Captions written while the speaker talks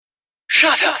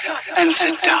Shut up and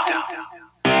sit down.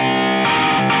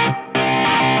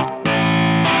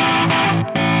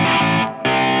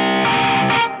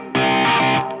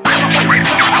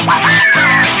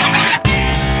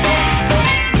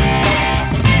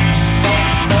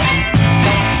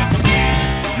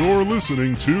 You're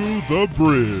listening to The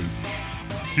Bridge,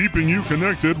 keeping you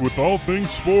connected with all things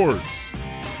sports.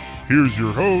 Here's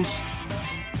your host,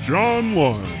 John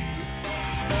Lund.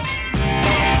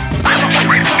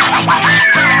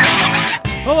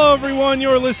 Hello everyone,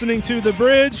 you're listening to The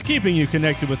Bridge, keeping you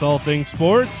connected with all things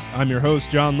sports. I'm your host,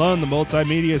 John Lund, the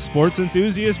multimedia sports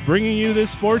enthusiast, bringing you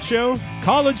this sports show.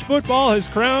 College football has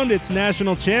crowned its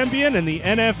national champion, and the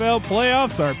NFL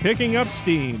playoffs are picking up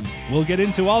steam. We'll get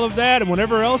into all of that and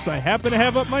whatever else I happen to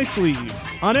have up my sleeve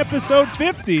on episode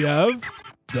 50 of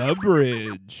The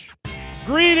Bridge.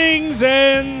 Greetings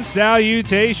and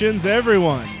salutations,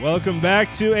 everyone. Welcome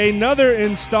back to another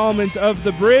installment of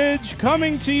The Bridge,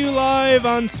 coming to you live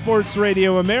on Sports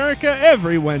Radio America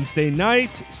every Wednesday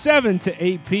night, 7 to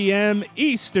 8 p.m.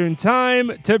 Eastern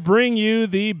Time, to bring you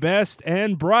the best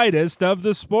and brightest of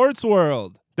the sports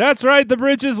world. That's right, The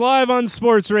Bridge is live on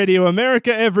Sports Radio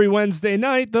America every Wednesday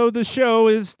night, though the show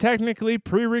is technically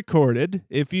pre-recorded.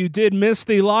 If you did miss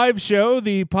the live show,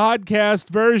 the podcast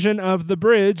version of The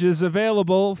Bridge is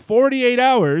available 48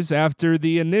 hours after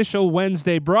the initial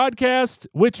Wednesday broadcast,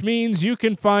 which means you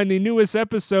can find the newest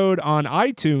episode on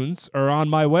iTunes or on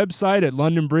my website at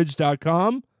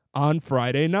londonbridge.com on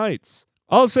Friday nights.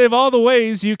 I'll save all the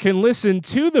ways you can listen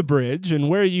to The Bridge and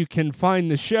where you can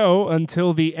find the show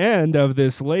until the end of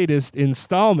this latest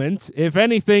installment. If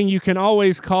anything, you can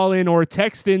always call in or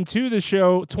text into the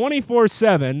show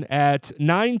 24/7 at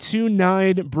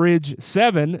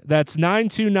 929-BRIDGE-7. That's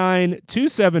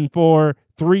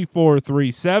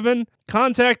 929-274-3437.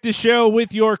 Contact the show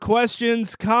with your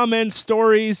questions, comments,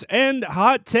 stories, and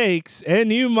hot takes,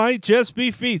 and you might just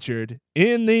be featured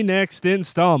in the next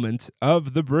installment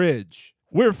of The Bridge.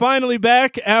 We're finally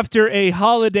back after a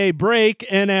holiday break,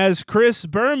 and as Chris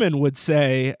Berman would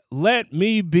say, let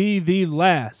me be the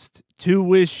last to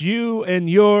wish you and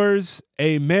yours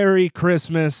a Merry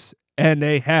Christmas and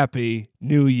a Happy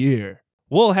New Year.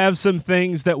 We'll have some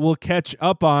things that we'll catch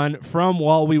up on from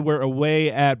while we were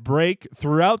away at break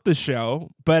throughout the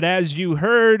show, but as you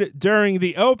heard during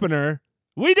the opener,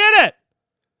 we did it!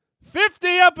 50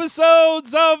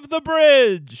 episodes of The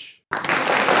Bridge!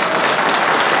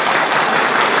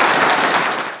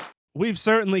 We've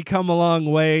certainly come a long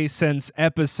way since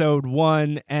episode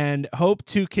 1 and hope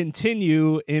to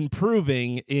continue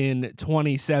improving in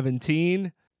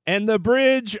 2017. And The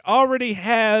Bridge already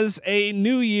has a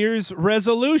New Year's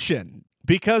resolution.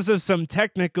 Because of some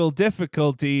technical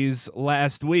difficulties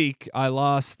last week, I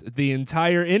lost the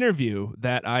entire interview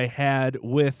that I had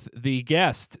with the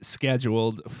guest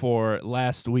scheduled for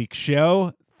last week's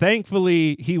show.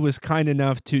 Thankfully, he was kind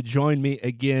enough to join me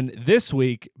again this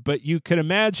week, but you can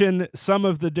imagine some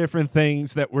of the different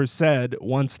things that were said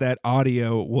once that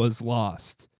audio was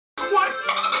lost. What?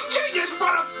 She just put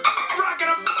a rock in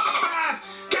a bath!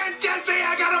 Can't you see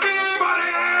I got a body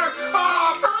hair?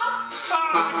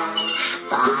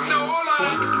 No, hold on.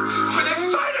 I'm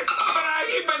excited, but I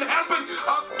ain't been helping.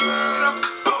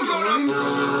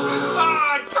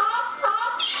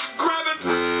 Grab it.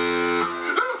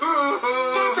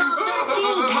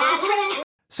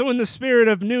 So in the spirit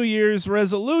of New Year's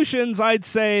resolutions, I'd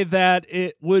say that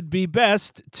it would be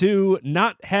best to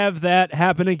not have that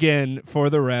happen again for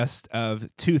the rest of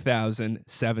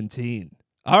 2017.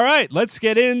 All right, let's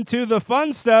get into the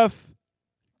fun stuff.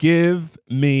 Give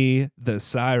me the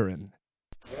siren.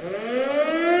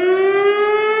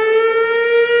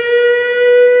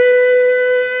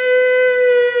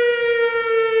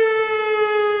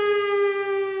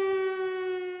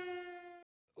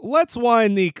 Let's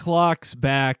wind the clocks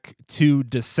back to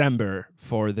December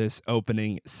for this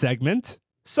opening segment.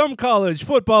 Some college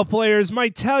football players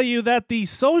might tell you that the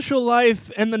social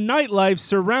life and the nightlife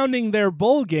surrounding their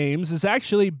bowl games is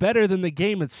actually better than the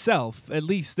game itself, at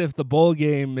least if the bowl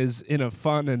game is in a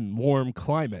fun and warm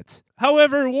climate.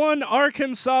 However, one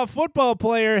Arkansas football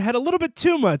player had a little bit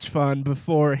too much fun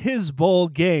before his bowl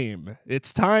game.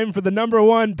 It's time for the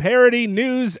 #1 parody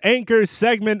news anchor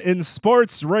segment in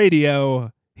sports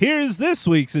radio. Here's this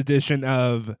week's edition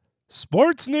of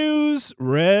Sports News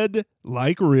Read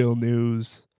Like Real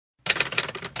News.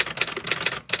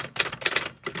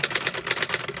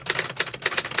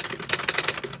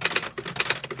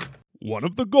 One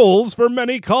of the goals for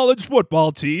many college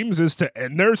football teams is to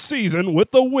end their season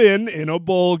with a win in a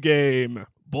bowl game.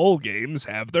 Bowl games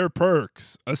have their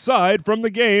perks, aside from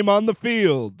the game on the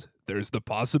field. there's the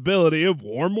possibility of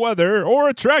warm weather or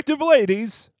attractive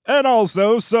ladies, and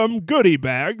also some goodie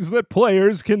bags that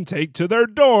players can take to their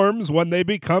dorms when they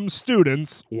become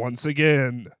students once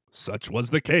again. Such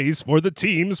was the case for the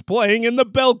teams playing in the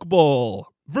Belk Bowl,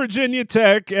 Virginia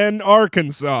Tech and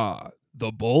Arkansas.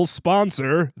 The bowl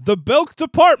sponsor, the Belk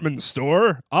Department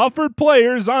Store, offered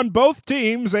players on both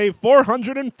teams a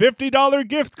 $450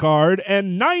 gift card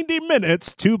and 90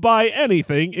 minutes to buy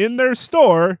anything in their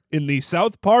store in the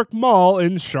South Park Mall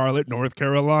in Charlotte, North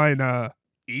Carolina.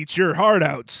 Eat your heart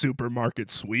out,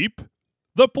 supermarket sweep.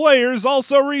 The players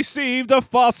also received a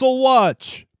Fossil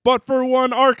watch, but for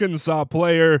one Arkansas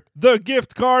player, the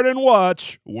gift card and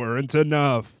watch weren't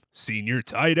enough. Senior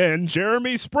tight end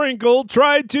Jeremy Sprinkle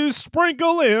tried to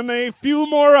sprinkle in a few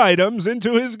more items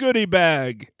into his goodie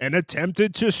bag and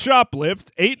attempted to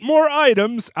shoplift 8 more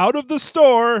items out of the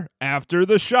store after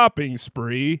the shopping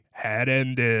spree had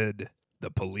ended. The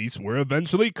police were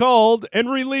eventually called and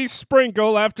released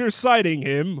Sprinkle after citing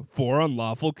him for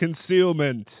unlawful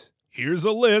concealment. Here's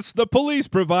a list the police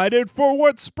provided for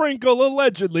what Sprinkle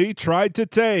allegedly tried to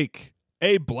take: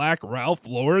 a black Ralph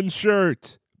Lauren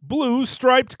shirt, blue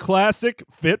striped classic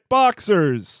fit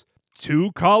boxers,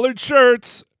 2 collared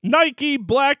shirts, Nike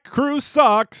black crew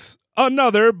socks,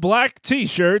 another black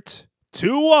t-shirt,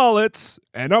 2 wallets,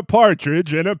 and a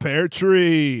partridge in a pear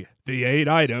tree. The 8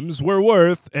 items were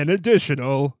worth an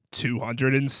additional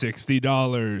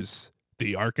 $260.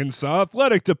 The Arkansas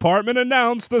Athletic Department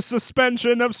announced the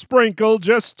suspension of Sprinkle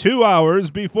just 2 hours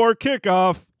before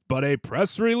kickoff, but a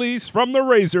press release from the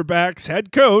Razorbacks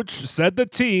head coach said the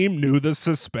team knew the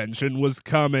suspension was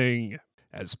coming.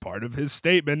 As part of his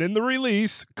statement in the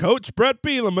release, Coach Brett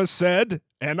Bielema said,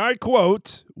 and I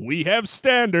quote, "We have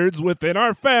standards within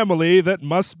our family that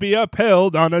must be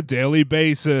upheld on a daily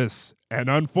basis. And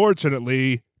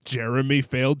unfortunately, Jeremy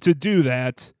failed to do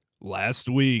that last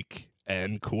week."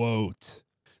 End quote.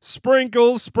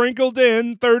 Sprinkle sprinkled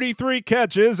in 33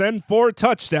 catches and 4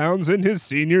 touchdowns in his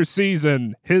senior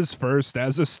season, his first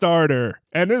as a starter,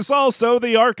 and is also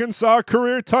the Arkansas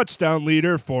career touchdown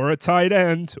leader for a tight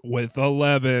end with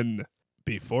 11.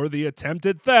 Before the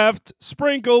attempted theft,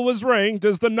 Sprinkle was ranked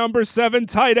as the number 7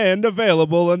 tight end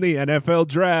available in the NFL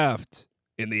draft.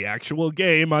 In the actual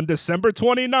game on December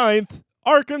 29th,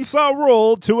 Arkansas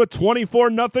rolled to a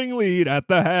 24-0 lead at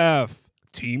the half.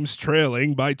 Teams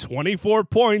trailing by 24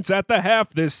 points at the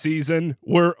half this season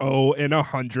were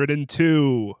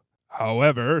 0-102.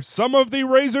 However, some of the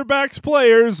Razorbacks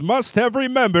players must have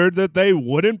remembered that they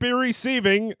wouldn't be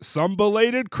receiving some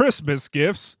belated Christmas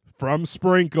gifts from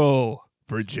Sprinkle.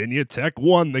 Virginia Tech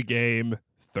won the game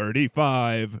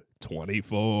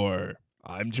 35-24.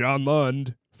 I'm John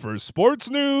Lund. For sports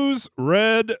news,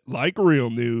 read like real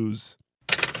news.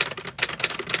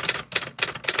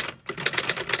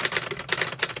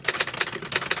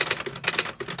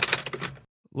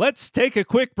 Let's take a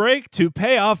quick break to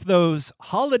pay off those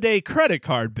holiday credit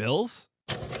card bills.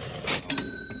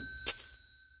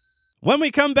 When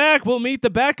we come back, we'll meet the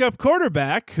backup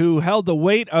quarterback who held the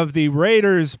weight of the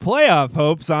Raiders' playoff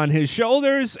hopes on his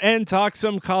shoulders and talk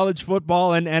some college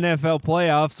football and NFL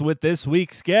playoffs with this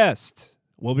week's guest.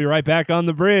 We'll be right back on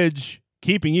the bridge,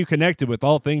 keeping you connected with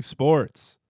all things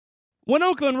sports. When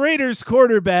Oakland Raiders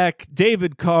quarterback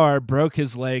David Carr broke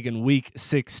his leg in Week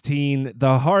 16,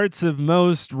 the hearts of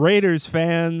most Raiders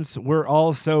fans were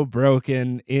also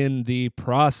broken in the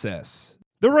process.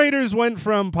 The Raiders went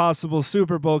from possible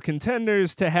Super Bowl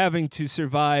contenders to having to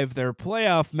survive their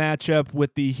playoff matchup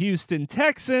with the Houston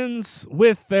Texans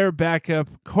with their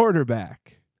backup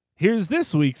quarterback. Here's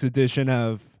this week's edition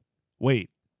of Wait,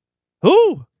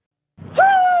 Who?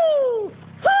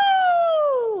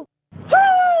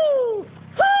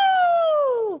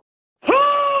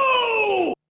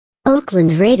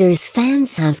 Oakland Raiders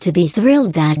fans have to be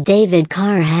thrilled that David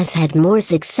Carr has had more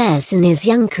success in his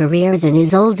young career than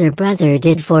his older brother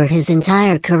did for his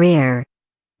entire career.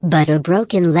 But a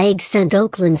broken leg sent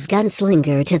Oakland's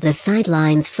gunslinger to the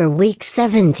sidelines for Week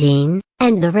 17,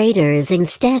 and the Raiders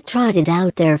instead trotted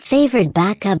out their favorite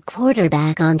backup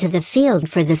quarterback onto the field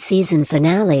for the season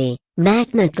finale, Matt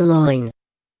McGloin.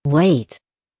 Wait.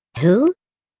 Who?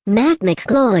 Matt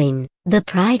McGloin, the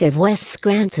pride of West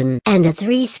Scranton and a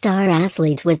 3-star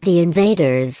athlete with the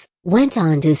Invaders, went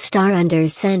on to star under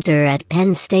center at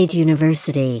Penn State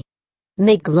University.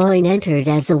 McGloin entered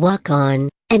as a walk-on,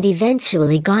 and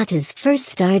eventually got his first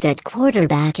start at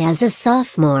quarterback as a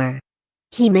sophomore.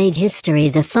 He made history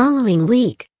the following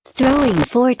week, throwing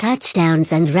 4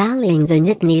 touchdowns and rallying the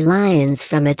Nittany Lions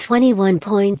from a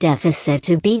 21-point deficit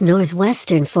to beat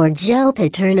Northwestern for Joe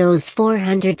Paterno's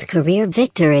 400th career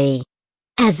victory.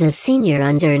 As a senior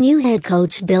under new head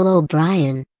coach Bill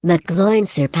O'Brien, McGloin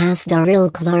surpassed Darrell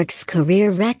Clark's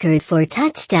career record for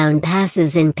touchdown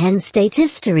passes in Penn State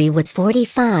history with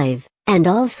 45, and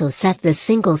also set the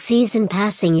single-season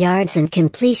passing yards and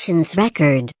completions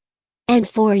record. And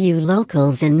for you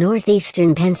locals in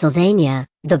northeastern Pennsylvania,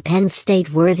 the Penn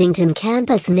State Worthington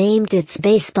campus named its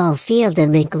baseball field in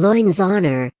McGloin's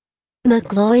honor.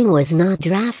 McGloin was not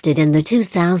drafted in the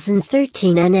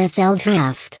 2013 NFL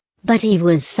Draft, but he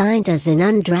was signed as an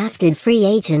undrafted free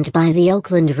agent by the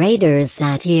Oakland Raiders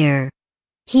that year.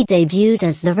 He debuted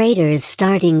as the Raiders'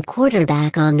 starting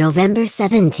quarterback on November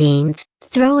 17,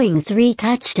 throwing 3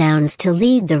 touchdowns to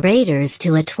lead the Raiders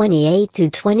to a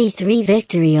 28-23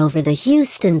 victory over the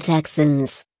Houston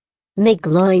Texans.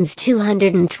 McGloin's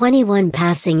 221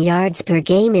 passing yards per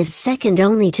game is second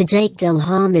only to Jake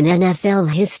Delhomme in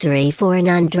NFL history for an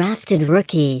undrafted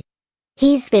rookie.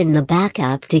 He's been the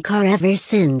backup to Carr ever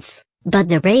since, but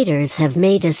the Raiders have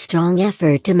made a strong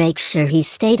effort to make sure he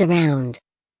stayed around.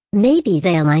 Maybe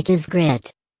they like his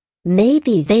grit.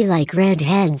 Maybe they like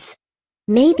redheads.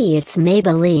 Maybe it's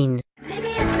Maybelline.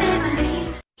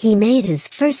 He made his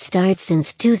first start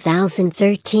since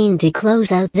 2013 to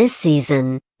close out this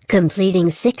season,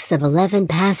 completing 6 of 11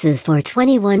 passes for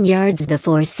 21 yards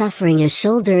before suffering a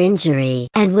shoulder injury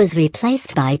and was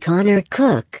replaced by Connor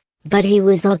Cook, but he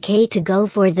was okay to go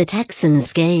for the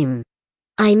Texans game.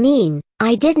 I mean,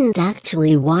 I didn't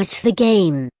actually watch the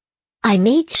game. I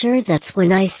made sure that's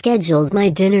when I scheduled my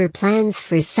dinner plans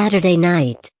for Saturday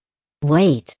night.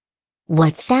 Wait.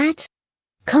 What's that?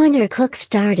 Connor Cook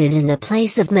started in the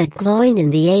place of McGloin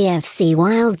in the AFC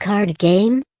wildcard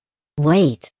game?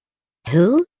 Wait.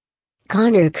 Who?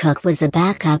 Connor Cook was a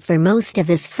backup for most of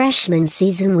his freshman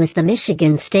season with the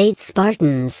Michigan State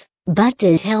Spartans, but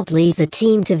did help lead the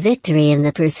team to victory in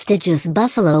the prestigious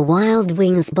Buffalo Wild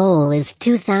Wings Bowl in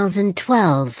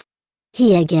 2012.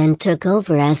 He again took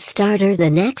over as starter the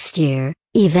next year,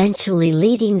 eventually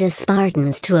leading the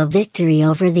Spartans to a victory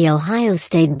over the Ohio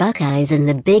State Buckeyes in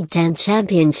the Big Ten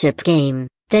championship game,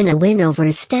 then a win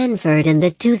over Stanford in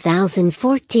the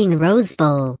 2014 Rose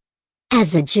Bowl.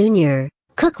 As a junior,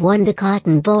 Cook won the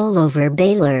Cotton Bowl over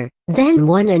Baylor, then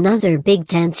won another Big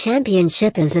Ten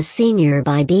championship as a senior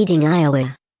by beating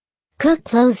Iowa. Cook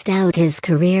closed out his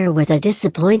career with a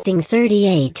disappointing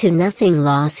 38-0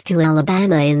 loss to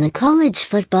Alabama in the college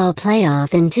football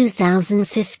playoff in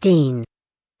 2015.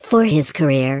 For his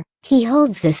career, he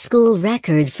holds the school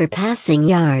record for passing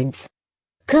yards.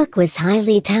 Cook was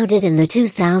highly touted in the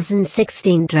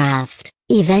 2016 draft,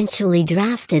 eventually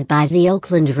drafted by the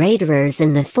Oakland Raiders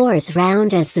in the 4th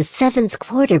round as the 7th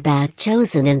quarterback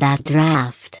chosen in that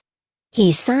draft.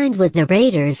 He signed with the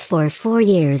Raiders for 4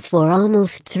 years for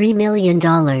almost $3 million.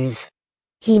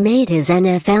 He made his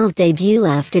NFL debut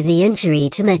after the injury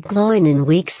to McGloin in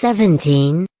Week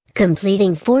 17,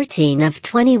 completing 14 of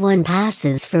 21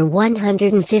 passes for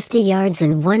 150 yards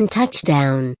and 1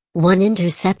 touchdown, 1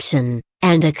 interception,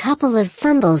 and a couple of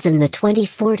fumbles in the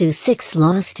 24-6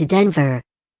 loss to Denver.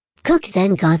 Cook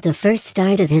then got the first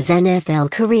start of his NFL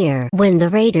career when the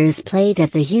Raiders played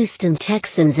at the Houston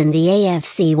Texans in the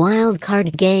AFC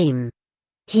wildcard game.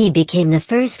 He became the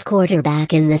first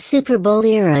quarterback in the Super Bowl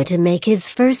era to make his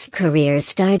first career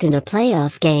start in a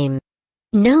playoff game.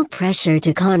 No pressure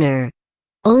to Connor.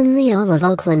 Only all of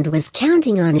Oakland was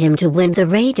counting on him to win the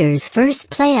Raiders'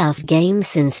 first playoff game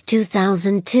since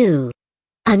 2002.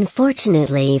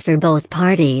 Unfortunately for both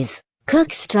parties,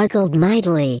 Cook struggled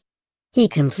mightily. He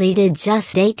completed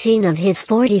just 18 of his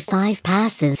 45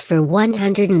 passes for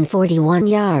 141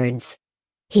 yards.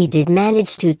 He did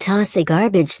manage to toss a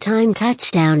garbage time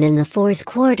touchdown in the 4th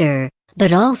quarter,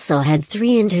 but also had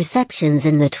 3 interceptions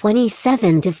in the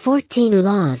 27-14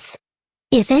 loss.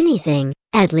 If anything,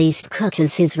 at least Cook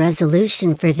has his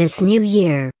resolution for this new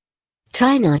year.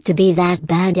 Try not to be that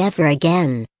bad ever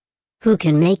again. Who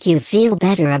can make you feel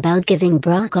better about giving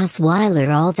Brock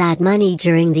Osweiler all that money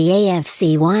during the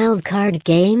AFC wildcard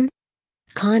game?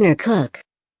 Connor Cook.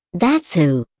 That's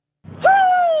who.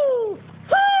 Hoo!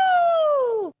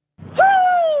 Hoo!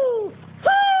 Hoo!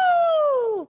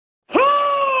 Hoo!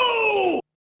 Hoo!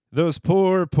 Those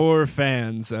poor, poor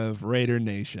fans of Raider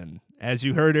Nation. As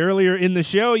you heard earlier in the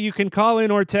show, you can call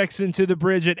in or text into the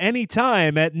bridge at any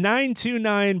time at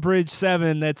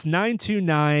 929-BRIDGE-7. That's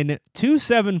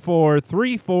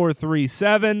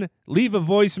 929-274-3437. Leave a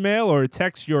voicemail or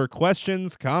text your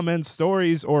questions, comments,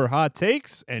 stories, or hot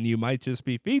takes, and you might just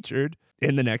be featured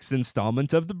in the next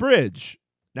installment of The Bridge.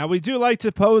 Now, we do like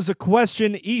to pose a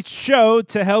question each show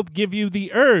to help give you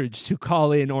the urge to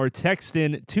call in or text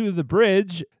in to The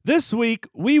Bridge. This week,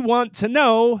 we want to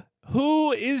know,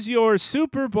 who is your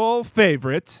Super Bowl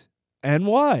favorite? and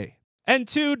why? And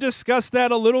to discuss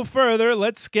that a little further,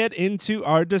 let's get into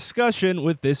our discussion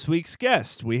with this week's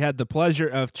guest. We had the pleasure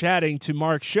of chatting to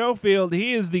Mark Schofield.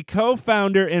 He is the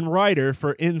co-founder and writer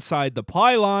for Inside the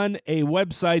Pylon, a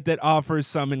website that offers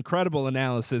some incredible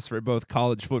analysis for both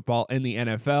college football and the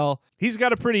NFL. He's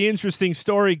got a pretty interesting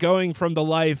story going from the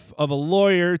life of a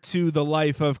lawyer to the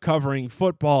life of covering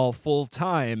football full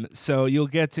time. So you'll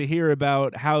get to hear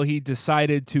about how he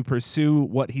decided to pursue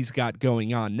what he's got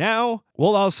going on now.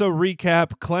 We'll also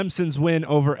recap Clemson's win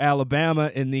over Alabama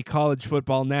in the College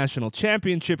Football National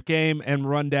Championship game and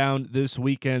run down this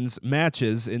weekend's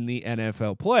matches in the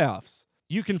NFL playoffs.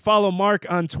 You can follow Mark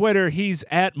on Twitter. He's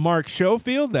at Mark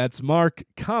Schofield. That's Mark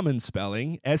common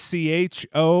spelling,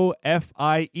 Schofield.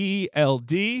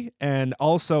 And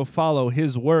also follow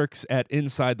his works at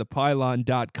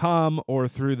InsideThePylon.com or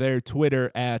through their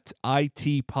Twitter at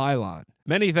ITPylon.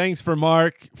 Many thanks for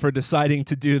Mark for deciding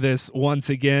to do this once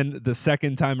again. The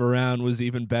second time around was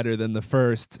even better than the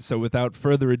first. So without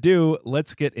further ado,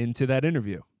 let's get into that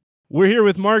interview. We're here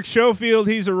with Mark Schofield.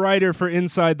 He's a writer for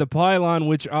Inside the Pylon,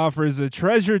 which offers a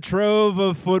treasure trove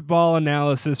of football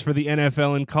analysis for the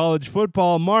NFL and college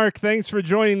football. Mark, thanks for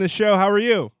joining the show. How are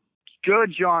you?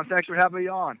 Good, John. Thanks for having me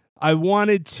on. I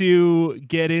wanted to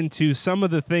get into some of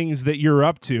the things that you're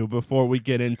up to before we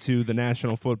get into the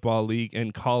National Football League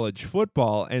and college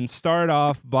football, and start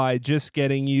off by just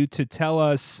getting you to tell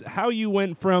us how you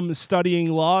went from studying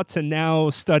law to now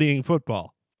studying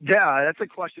football. Yeah, that's a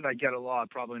question I get a lot.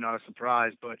 Probably not a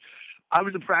surprise, but I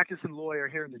was a practicing lawyer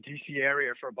here in the D.C.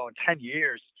 area for about 10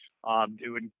 years,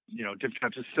 doing different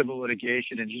types of civil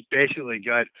litigation, and just basically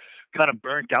got kind of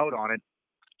burnt out on it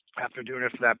after doing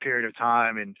it for that period of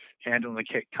time and handling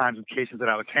the kinds of cases that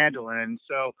I was handling. And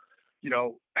so,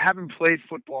 having played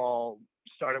football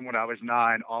starting when I was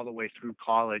 9 all the way through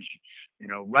college,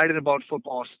 writing about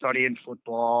football, studying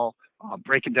football,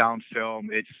 breaking down film,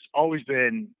 it's always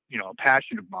been, a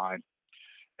passion of mine.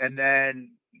 And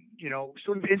then,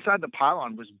 sort of Inside the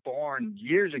Pylon was born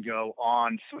years ago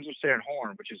on Sons of Sand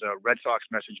Horn, which is a Red Sox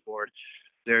message board.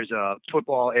 There's a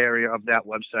football area of that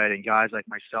website, and guys like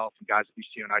myself and guys that we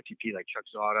see on ITP like Chuck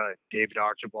Zada and David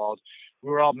Archibald, we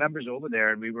were all members over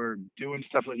there, and we were doing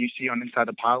stuff that you see on Inside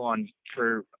the Pylon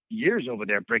for years over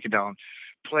there, breaking down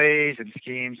plays and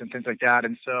schemes and things like that.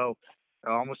 And so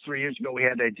almost 3 years ago, we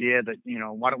had the idea that,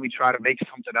 why don't we try to make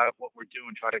something out of what we're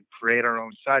doing, try to create our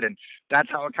own site. And that's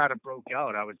how it kind of broke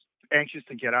out. I was anxious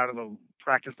to get out of the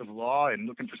practice of law and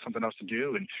looking for something else to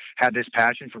do, and had this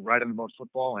passion for writing about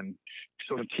football and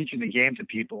sort of teaching the game to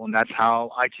people. And that's how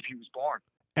ITP was born.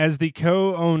 As the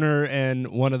co-owner and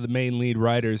one of the main lead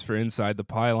writers for Inside the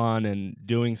Pylon and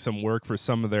doing some work for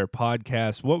some of their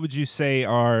podcasts, what would you say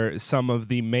are some of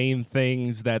the main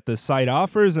things that the site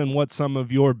offers and what some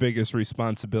of your biggest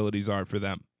responsibilities are for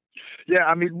them? Yeah,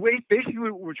 I mean, basically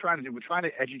what we're trying to do, we're trying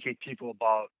to educate people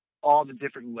about all the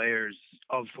different layers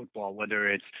of football, whether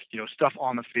it's, stuff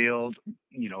on the field,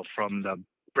 from the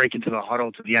break into the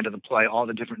huddle to the end of the play, all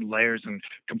the different layers and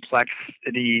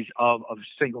complexities of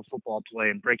single football play,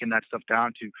 and breaking that stuff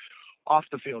down to off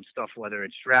the field stuff, whether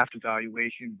it's draft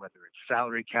evaluation, whether it's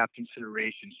salary cap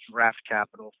considerations, draft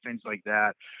capital, things like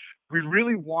that. We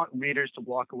really want readers to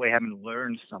walk away having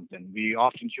learned something. We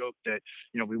often joke that,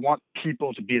 we want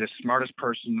people to be the smartest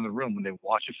person in the room when they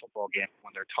watch a football game,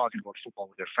 when they're talking about football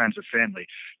with their friends or family,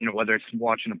 whether it's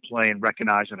watching a play and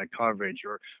recognizing a coverage,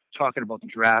 or talking about the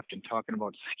draft and talking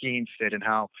about scheme fit and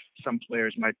how some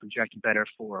players might project better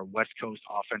for a West Coast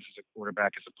offense as a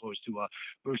quarterback as opposed to a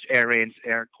Bruce Arians,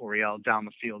 Eric Coryell down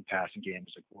the field passing game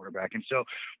as a quarterback. And so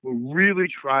we're really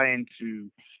trying to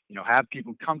have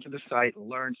people come to the site,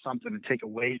 learn something, and take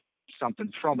away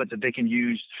something from it that they can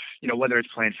use, whether it's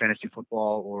playing fantasy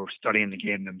football or studying the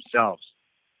game themselves.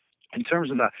 In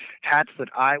terms of the hats that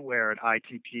I wear at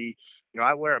ITP,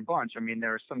 I wear a bunch. I mean,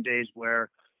 there are some days where,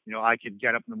 I could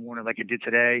get up in the morning like I did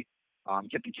today,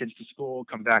 get the kids to school,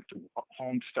 come back to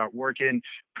home, start working,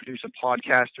 produce a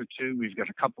podcast or two. We've got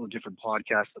a couple of different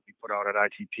podcasts that we put out at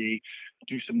ITP,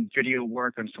 do some video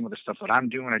work on some of the stuff that I'm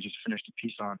doing. I just finished a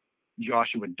piece on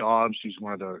Joshua Dobbs, who's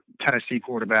one of the Tennessee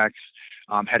quarterbacks,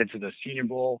 headed to the Senior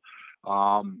Bowl.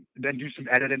 Then do some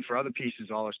editing for other pieces.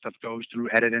 All our stuff goes through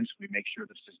editing, so we make sure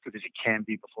that it's as good as it can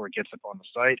be before it gets up on the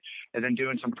site. And then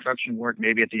doing some production work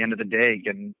maybe at the end of the day,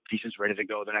 getting pieces ready to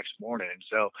go the next morning. And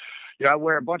so, I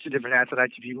wear a bunch of different hats at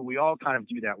ITP, but we all kind of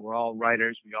do that. We're all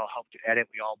writers. We all help to edit.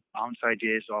 We all bounce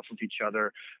ideas off of each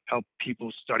other, help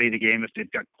people study the game if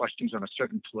they've got questions on a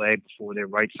certain play before they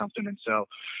write something. And so,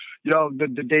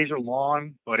 the days are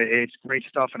long, but it's great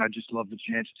stuff, and I just love the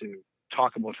chance to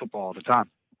talk about football all the time.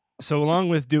 So along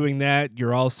with doing that,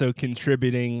 you're also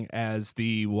contributing as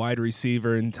the wide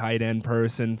receiver and tight end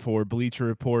person for Bleacher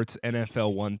Report's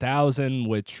NFL 1000,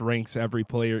 which ranks every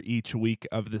player each week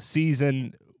of the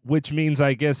season, which means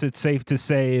I guess it's safe to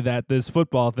say that this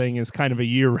football thing is kind of a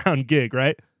year-round gig,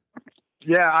 right?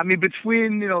 Yeah, I mean,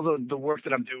 between the work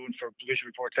that I'm doing for Division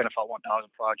Report's NFL 1000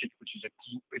 project, which is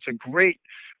it's a great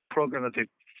program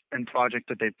and project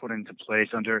that they put into place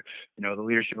under the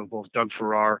leadership of both Doug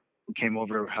Farrar, who came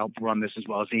over to help run this, as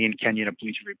well as Ian Kenyon of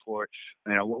Bleacher Report.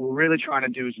 What we're really trying to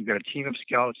do is we've got a team of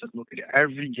scouts that look at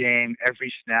every game,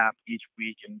 every snap each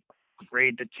week, and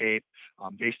grade the tape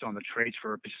based on the traits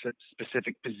for a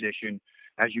specific position.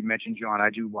 As you mentioned, John, I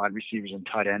do wide receivers and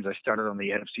tight ends. I started on the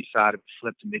NFC side,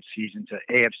 flipped midseason to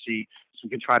AFC, so we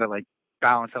can try to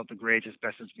balance out the grades as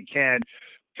best as we can,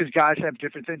 because guys have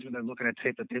different things when they're looking at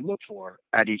tape that they look for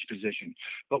at each position.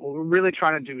 But what we're really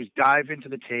trying to do is dive into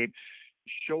the tape,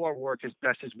 show our work as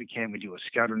best as we can. We do a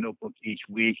scouter notebook each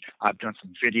week. I've done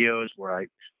some videos where I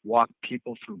walk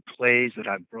people through plays that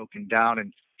I've broken down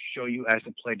and show you as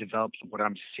the play develops what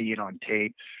I'm seeing on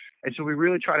tape. And so we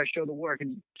really try to show the work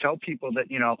and tell people that,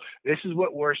 this is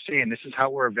what we're seeing. This is how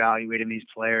we're evaluating these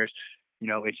players.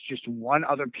 It's just one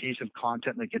other piece of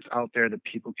content that gets out there that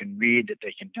people can read, that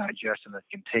they can digest, and that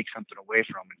can take something away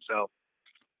from. And so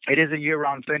it is a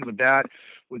year-round thing with that,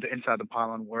 with the Inside the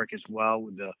Pylon work as well,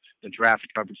 with the draft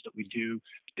coverage that we do.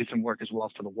 Did some work as well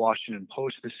for the Washington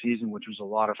Post this season, which was a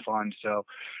lot of fun. So,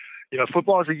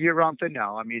 football is a year-round thing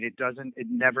now. I mean, it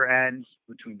never ends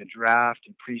between the draft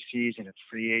and preseason and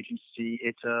free agency.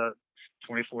 It's a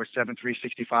 24/7,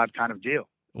 365 kind of deal.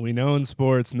 We know in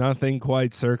sports, nothing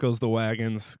quite circles the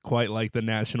wagons quite like the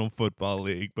National Football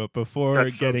League. But before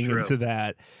getting into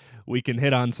that, we can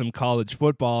hit on some college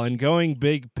football. And going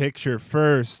big picture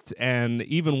first, and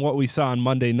even what we saw on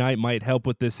Monday night might help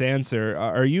with this answer.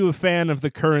 Are you a fan of the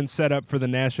current setup for the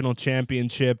national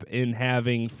championship in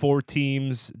having 4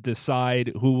 teams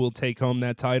decide who will take home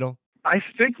that title? I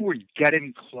think we're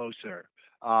getting closer.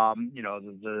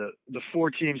 The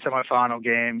 4-team semifinal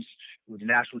games with the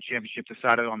national championship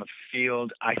decided on the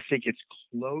field, I think it's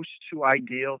close to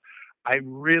ideal. I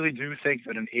really do think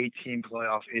that an 8-team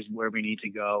playoff is where we need to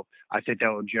go. I think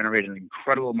that would generate an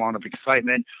incredible amount of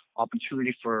excitement,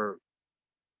 opportunity for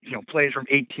players from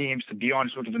 8 teams to be on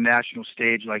sort of the national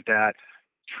stage like that,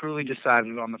 truly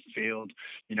decided on the field.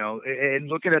 And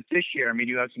looking at this year, I mean,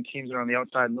 you have some teams that are on the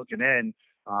outside looking in.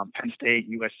 Penn State,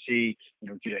 USC,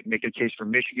 make a case for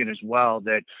Michigan as well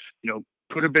that,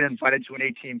 could have been invited to an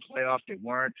 8-team playoff. They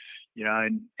weren't, I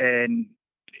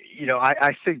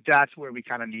think that's where we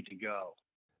kind of need to go.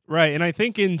 Right, and I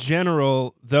think in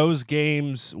general, those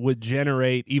games would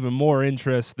generate even more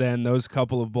interest than those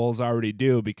couple of bowls already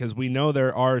do, because we know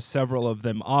there are several of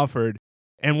them offered.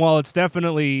 And while it's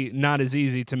definitely not as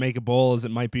easy to make a bowl as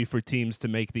it might be for teams to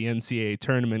make the NCAA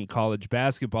tournament in college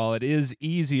basketball, it is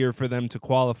easier for them to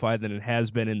qualify than it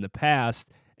has been in the past.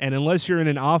 And unless you're in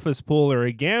an office pool or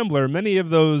a gambler, many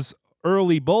of those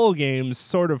early bowl games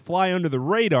sort of fly under the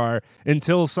radar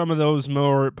until some of those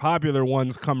more popular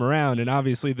ones come around. And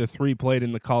obviously the 3 played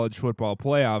in the college football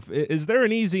playoff. Is there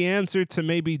an easy answer to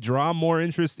maybe draw more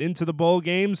interest into the bowl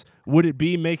games? Would it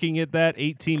be making it that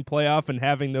 8-team playoff and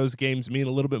having those games mean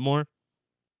a little bit more?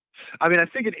 I mean, I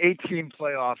think an 8-team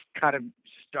playoff kind of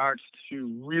starts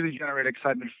to really generate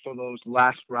excitement for those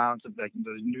last rounds of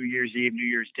those New Year's Eve, New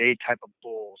Year's Day type of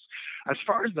bowls. As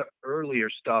far as the earlier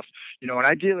stuff, an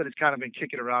idea that has kind of been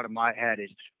kicking around in my head is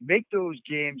make those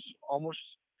games almost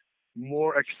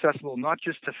more accessible, not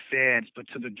just to fans, but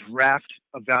to the draft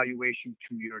evaluation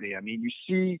community. I mean, you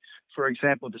see, for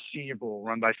example, the Senior Bowl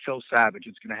run by Phil Savage.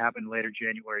 It's going to happen later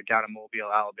January down in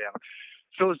Mobile, Alabama.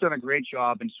 Phil has done a great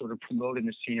job in sort of promoting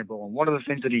the Senior Bowl. And one of the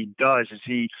things that he does is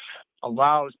he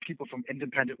allows people from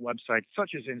independent websites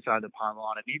such as Inside the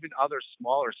Pylon and even other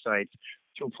smaller sites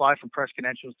to apply for press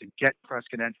credentials, to get press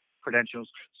credentials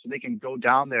so they can go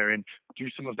down there and do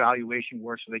some evaluation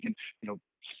work, so they can,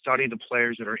 study the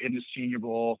players that are in the Senior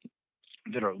Bowl,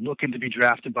 that are looking to be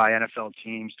drafted by NFL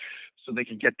teams, so they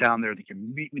can get down there. They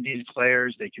can meet with these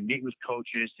players. They can meet with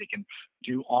coaches. They can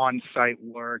do on-site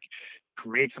work,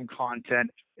 create some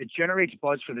content. It generates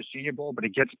buzz for the Senior Bowl, but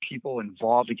it gets people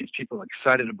involved. It gets people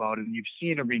excited about it, and you've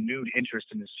seen a renewed interest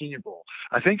in the Senior Bowl.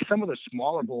 I think some of the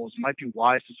smaller bowls might be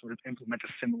wise to sort of implement a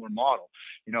similar model.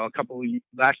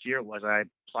 Last year I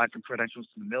applied for credentials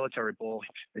to the Military Bowl.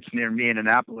 It's near me in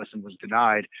Annapolis and was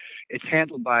denied. It's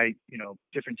handled by,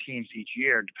 different teams each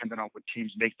year, depending on what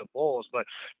teams make the bowls. But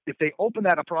if they open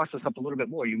that process up a little bit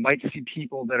more, you might see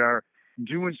people that are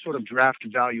doing sort of draft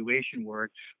evaluation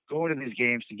work, going to these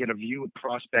games to get a view of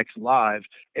prospects live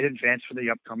in advance for the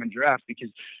upcoming draft, because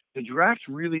the draft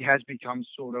really has become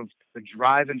sort of the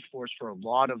driving force for a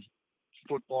lot of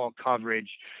football coverage.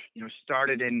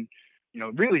 Started in,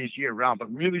 really is year round,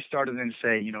 but really started in,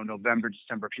 say, November,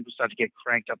 December. People start to get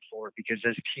cranked up for it because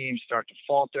as teams start to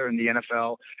falter in the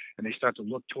NFL and they start to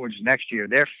look towards next year,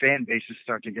 their fan bases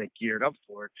start to get geared up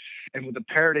for it. And with the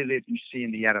parity that you see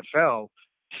in the NFL,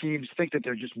 teams think that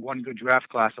they're just one good draft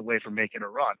class away from making a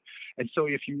run. And so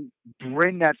if you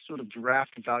bring that sort of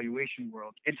draft evaluation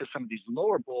world into some of these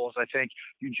lower bowls, I think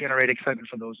you generate excitement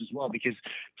for those as well, because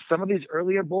some of these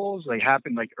earlier bowls, they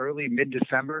happen like early,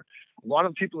 mid-December. A lot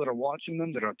of people that are watching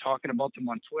them, that are talking about them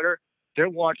on Twitter, they're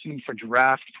watching them for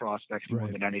draft prospects more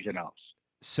than anything else.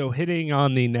 So hitting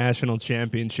on the national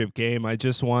championship game, I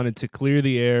just wanted to clear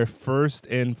the air first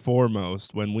and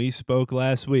foremost. When we spoke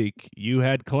last week, you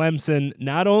had Clemson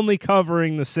not only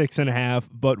covering the 6.5,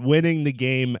 but winning the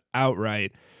game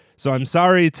outright. So I'm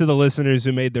sorry to the listeners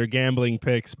who made their gambling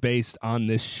picks based on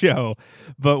this show,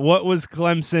 but what was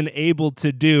Clemson able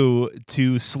to do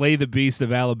to slay the beast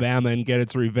of Alabama and get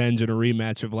its revenge in a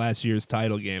rematch of last year's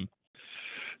title game?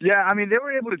 Yeah, I mean, they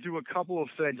were able to do a couple of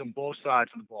things on both sides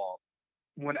of the ball.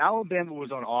 When Alabama was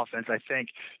on offense, I think,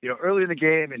 early in the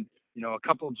game and, a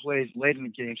couple of plays late in the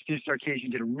game, Steve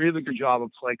Sarkisian did a really good job of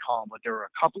play calling, but there were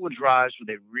a couple of drives where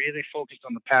they really focused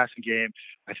on the passing game.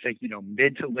 I think,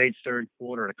 mid to late third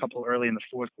quarter, and a couple early in the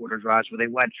fourth quarter drives where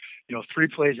they went, 3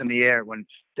 plays in the air when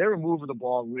they were moving the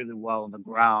ball really well on the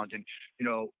ground. And,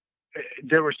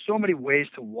 there were so many ways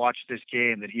to watch this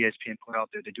game that ESPN put out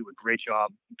there. They do a great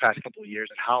job the past couple of years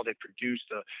and how they produced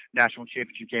the national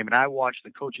championship game. And I watched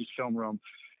the coaches' film room.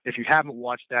 If you haven't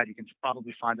watched that, you can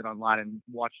probably find it online and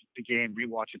watch the game,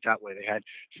 rewatch it that way. They had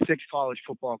 6 college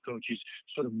football coaches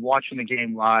sort of watching the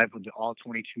game live with the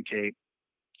all-22 tape.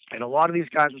 And a lot of these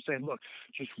guys were saying, look,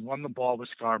 just run the ball with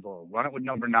Scarborough, run it with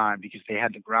number 9, because they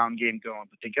had the ground game going.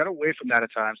 But they got away from that at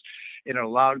times, and it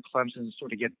allowed Clemson to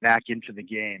sort of get back into the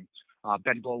game.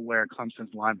 Ben Boulware,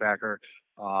 Clemson's linebacker,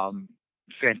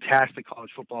 fantastic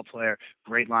college football player,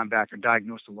 great linebacker,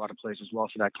 diagnosed a lot of plays as well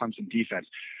for that Clemson defense.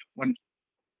 When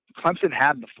Clemson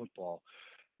had the football,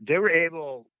 they were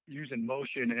able, using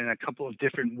motion in a couple of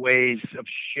different ways of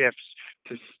shifts,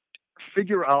 to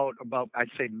figure out about, I'd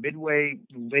say, midway,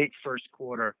 late first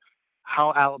quarter,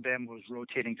 how Alabama was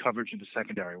rotating coverage in the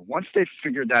secondary. Once they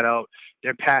figured that out,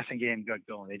 their passing game got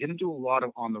going. They didn't do a lot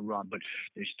of on the run, but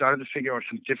they started to figure out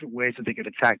some different ways that they could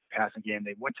attack the passing game.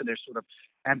 They went to their sort of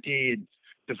empty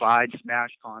divide smash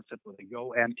concept where they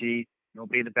go empty,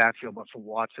 nobody in the backfield but for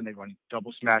Watson. They run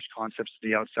double smash concepts to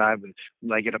the outside with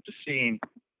leg it up the seam.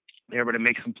 They were able to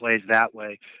make some plays that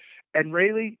way. And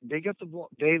really, they got the ball.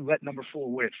 They let number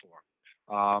 4 win it for them.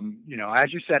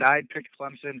 As you said, I had picked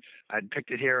Clemson. I'd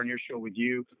picked it here on your show with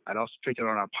you. I'd also picked it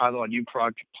on our Pylon U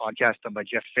podcast done by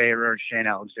Jeff Fahrer and Shane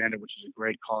Alexander, which is a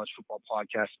great college football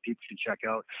podcast people should check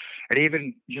out. And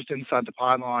even just Inside the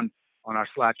Pylon on our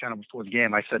Slack channel before the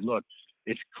game, I said, look,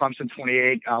 it's Clemson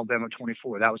 28, Alabama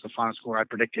 24. That was the final score I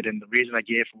predicted. And the reason I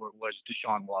gave for it was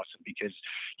Deshaun Watson, because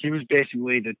he was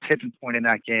basically the tipping point in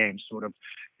that game. Sort of,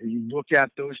 you look at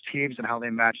those teams and how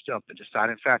they matched up. The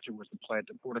deciding factor was the play at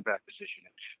the quarterback position.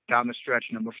 And down the stretch,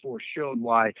 number 4 showed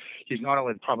why he's not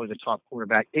only probably the top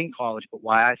quarterback in college, but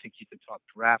why I think he's the top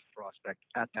draft prospect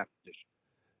at that position.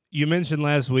 You mentioned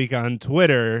last week on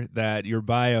Twitter that your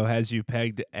bio has you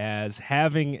pegged as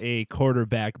having a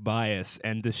quarterback bias,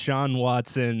 and Deshaun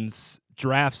Watson's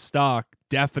draft stock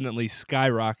definitely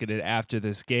skyrocketed after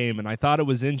this game. And I thought it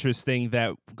was interesting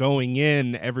that going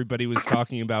in, everybody was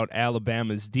talking about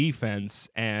Alabama's defense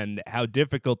and how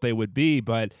difficult they would be,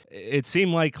 but it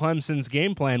seemed like Clemson's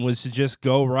game plan was to just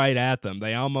go right at them.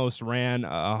 They almost ran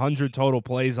 100 total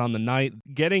plays on the night.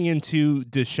 Getting into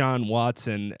Deshaun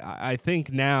Watson, I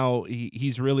think now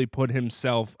he's really put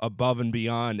himself above and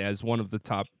beyond as one of the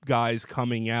top guys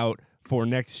coming out for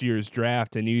next year's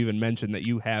draft, and you even mentioned that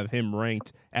you have him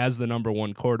ranked as the number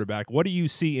 1 quarterback. What do you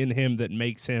see in him that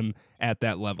makes him at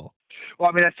that level? Well,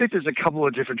 I mean, I think there's a couple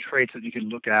of different traits that you can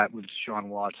look at with Deshaun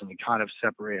Watson that kind of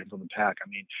separate him from the pack. I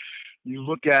mean, you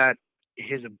look at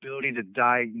his ability to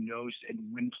diagnose and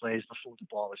win plays before the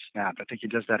ball is snapped. I think he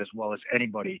does that as well as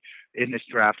anybody in this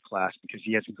draft class, because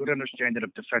he has a good understanding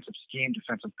of defensive scheme,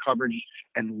 defensive coverage,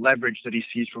 and leverage that he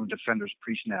sees from defenders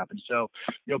pre-snap. And so,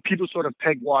 people sort of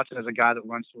peg Watson as a guy that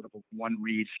runs sort of a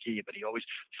one-read scheme, but he always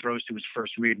throws to his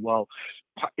first read. Well,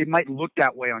 it might look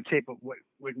that way on tape, but what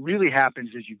really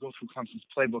happens is you go through Clemson's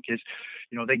playbook is,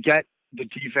 they get the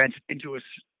defense into a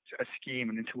scheme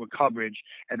and into a coverage,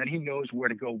 and then he knows where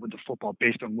to go with the football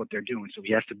based on what they're doing. So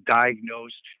he has to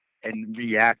diagnose and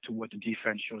react to what the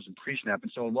defense shows in pre-snap.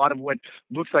 And so a lot of what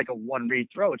looks like a one-read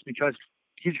throw, it's because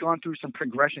he's gone through some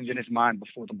progressions in his mind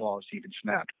before the ball is even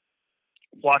snapped.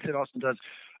 Watson also does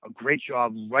a great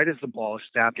job right as the ball is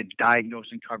snapped and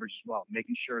diagnosing coverage as well,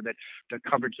 making sure that the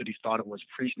coverage that he thought it was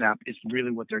pre-snap is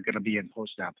really what they're going to be in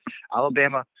post-snap.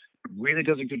 Alabama really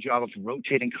does a good job of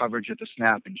rotating coverage at the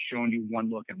snap and showing you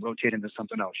one look and rotating to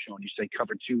something else, showing you, say,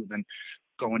 cover two, then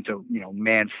go into,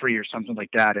 man free or something like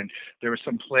that. And there were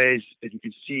some plays that you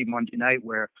could see Monday night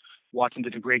where Watson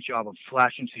did a great job of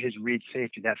flashing to his read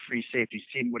safety, that free safety,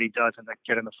 seeing what he does, and then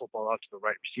getting the football out to the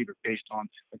right receiver based on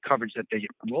the coverage that they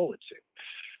roll it to.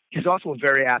 He's also a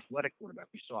very athletic quarterback.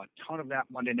 We saw a ton of that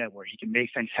Monday night where he can make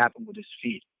things happen with his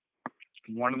feet.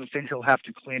 One of the things he'll have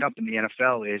to clean up in the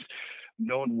NFL is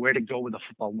knowing where to go with the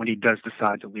football when he does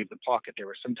decide to leave the pocket. There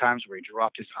were some times where he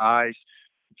dropped his eyes,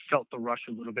 felt the rush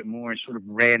a little bit more, and sort of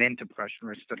ran into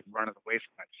pressure instead of running away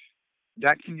from it.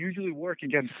 That can usually work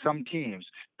against some teams.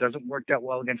 Doesn't work that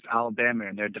well against Alabama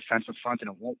and their defensive front,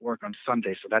 and it won't work on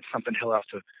Sunday. So that's something he'll have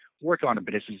to work on a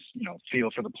bit, is his, feel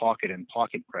for the pocket and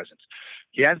pocket presence.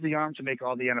 He has the arm to make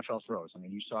all the NFL throws. I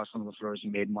mean, you saw some of the throws he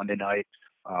made Monday night.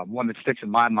 One that sticks in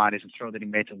my mind is a throw that he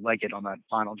made to Leggett on that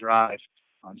final drive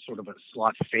on sort of a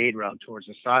slot fade route towards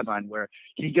the sideline, where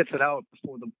he gets it out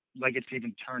before the Leggett's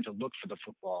even turned to look for the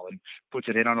football and puts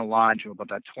it in on a line to about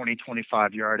that 20,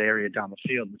 25-yard area down the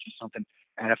field, which is something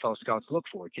NFL scouts look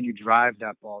for. Can you drive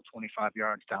that ball 25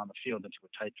 yards down the field into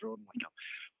a tight throwing window?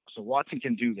 So Watson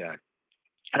can do that.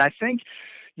 And I think,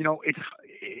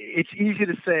 it's easy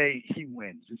to say he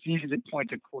wins. It's easy to point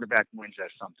to quarterback wins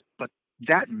as something, but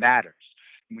that matters.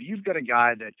 When you've got a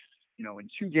guy that, in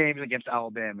 2 games against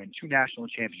Alabama and 2 national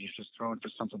championships was thrown for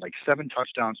something like 7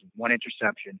 touchdowns and 1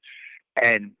 interception,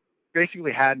 and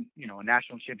basically had, a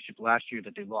national championship last year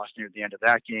that they lost near the end of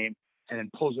that game, and then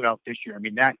pulls it out this year. I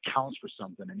mean, that counts for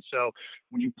something. And so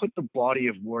when you put the body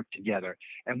of work together,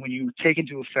 and when you take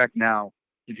into effect now,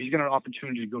 if he's got an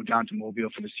opportunity to go down to Mobile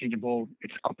for the Senior Bowl,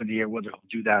 it's up in the air whether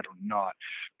he'll do that or not.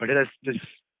 But as this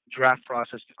draft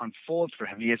process unfolds for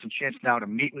him, he has a chance now to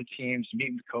meet with teams,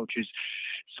 meet with coaches,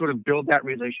 sort of build that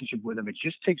relationship with them. It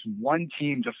just takes one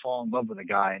team to fall in love with a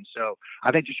guy. And so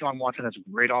I think Deshaun Watson has a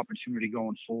great opportunity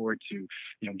going forward to,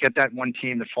 get that one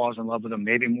team that falls in love with him,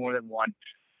 maybe more than one.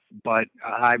 But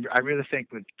I really think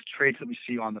with the traits that we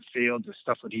see on the field, the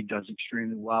stuff that he does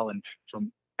extremely well, and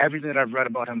from everything that I've read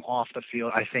about him off the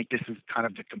field, I think this is kind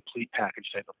of the complete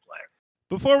package type of player.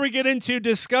 Before we get into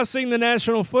discussing the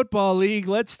National Football League,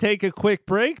 let's take a quick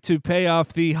break to pay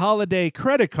off the holiday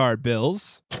credit card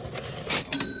bills.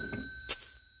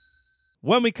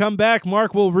 When we come back,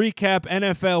 Mark will recap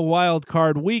NFL Wild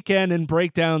Card Weekend and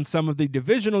break down some of the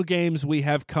divisional games we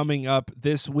have coming up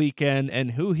this weekend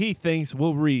and who he thinks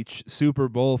will reach Super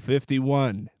Bowl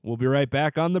 51. We'll be right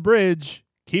back on the bridge,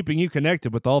 keeping you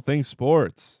connected with all things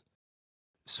sports.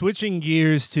 Switching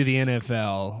gears to the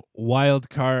NFL, Wild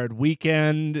Card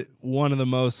Weekend, one of the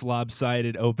most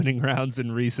lopsided opening rounds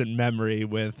in recent memory,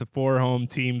 with 4 home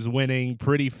teams winning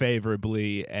pretty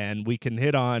favorably, and we can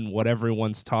hit on what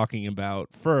everyone's talking about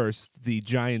first, the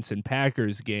Giants and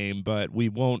Packers game, but we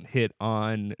won't hit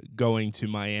on going to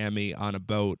Miami on a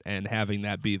boat and having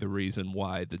that be the reason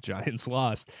why the Giants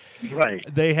lost. Right.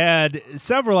 They had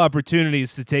several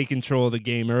opportunities to take control of the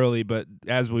game early, but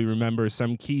as we remember,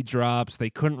 some key drops,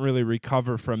 they couldn't really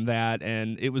recover from that,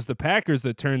 and it was the Packers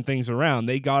that turned things around.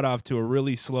 They got off to a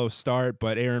really slow start,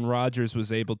 but Aaron Rodgers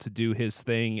was able to do his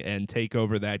thing and take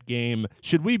over that game.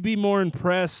 Should we be more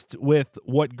impressed with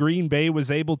what Green Bay was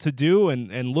able to do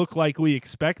and look like we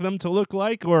expect them to look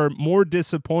like, or more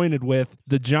disappointed with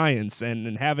the Giants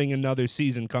and having another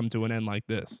season come to an end like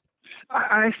this?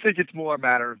 I think it's more a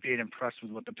matter of being impressed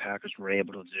with what the Packers were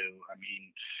able to do. I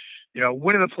mean,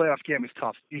 winning a playoff game is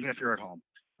tough, even if you're at home.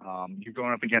 You're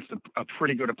going up against a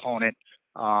pretty good opponent,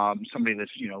 somebody that's,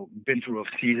 been through a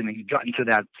season and gotten to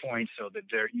that point, so that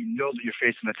that you're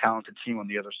facing a talented team on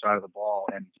the other side of the ball.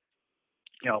 And,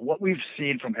 what we've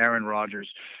seen from Aaron Rodgers,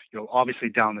 obviously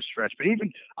down the stretch, but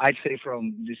even I'd say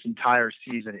from this entire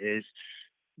season is,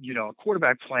 a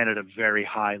quarterback playing at a very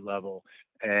high level,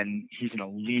 and he's an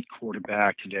elite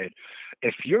quarterback today.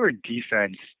 If you're a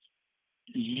defense,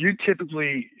 you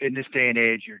typically, in this day and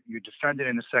age, you're defending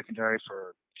in the secondary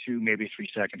for 2, maybe 3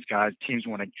 seconds, guys. Teams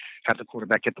want to have the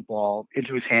quarterback get the ball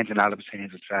into his hands and out of his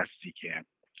hands as fast as he can.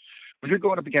 When you're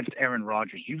going up against Aaron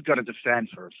Rodgers, you've got to defend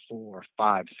for 4,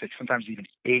 5, 6, sometimes even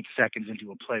 8 seconds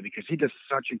into a play, because he does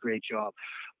such a great job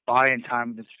buying time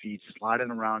with his feet, sliding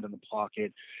around in the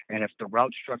pocket. And if the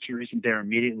route structure isn't there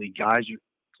immediately, guys,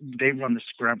 they run the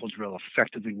scramble drill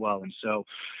effectively well. And so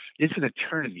it's an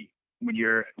eternity when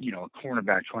you're, a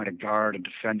cornerback trying to guard a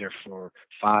defender for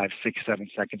 5, 6, 7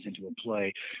 seconds into a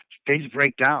play, things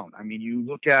break down. I mean, you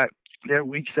look at their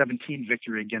Week 17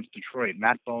 victory against Detroit.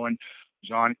 Matt Bowen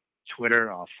was on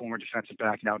Twitter, former defensive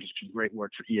back, now just doing great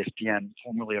work for ESPN,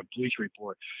 formerly of Bleacher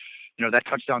Report. That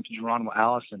touchdown to Geronimo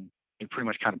Allison, it pretty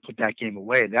much kind of put that game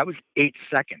away. That was 8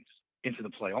 seconds into the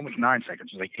play, almost 9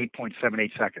 seconds. It was like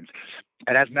 8.78 seconds.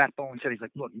 And as Matt Bowen said, he's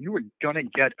like, look, you were going to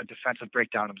get a defensive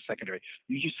breakdown in the secondary.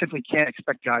 You just simply can't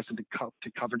expect guys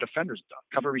to cover defenders,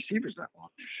 cover receivers that long.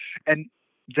 And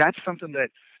that's something that,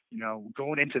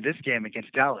 going into this game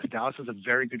against Dallas is a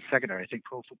very good secondary. I think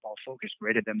Pro Football Focus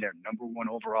rated them their number 1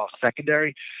 overall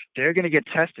secondary. They're going to get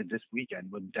tested this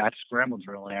weekend with that scramble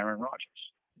drill and Aaron Rodgers.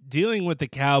 Dealing with the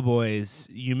Cowboys,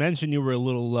 you mentioned you were a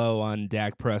little low on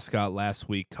Dak Prescott last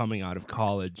week coming out of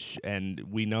college, and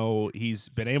we know he's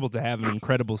been able to have an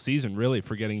incredible season, really,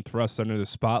 for getting thrust under the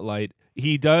spotlight.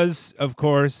 He does, of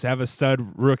course, have a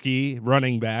stud rookie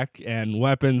running back and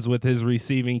weapons with his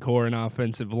receiving core and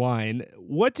offensive line.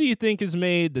 What do you think has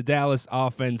made the Dallas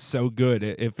offense so good?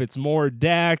 If it's more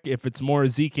Dak, if it's more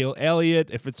Ezekiel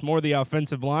Elliott, if it's more the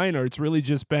offensive line, or it's really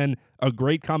just been a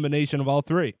great combination of all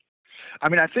three? I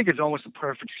mean, I think it's almost a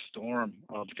perfect storm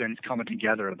of things coming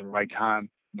together at the right time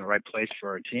in the right place for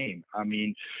our team. I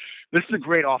mean, this is a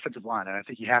great offensive line, and I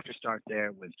think you have to start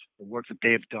there with the work that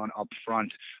they've done up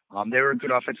front. They were a good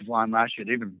offensive line last year.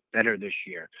 They've been better this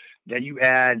year. Then you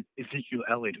add Ezekiel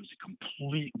Elliott, who's a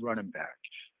complete running back,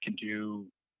 can do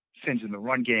things in the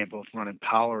run game, both running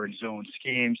power and zone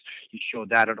schemes. He showed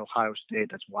that at Ohio State.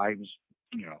 That's why he was,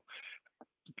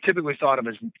 typically thought of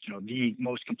as the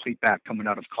most complete back coming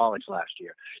out of college last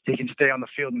year. He can stay on the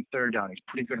field in third down. He's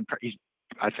pretty good.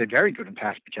 I'd say very good in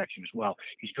pass protection as well.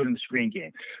 He's good in the screen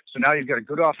game. So now you've got a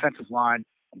good offensive line.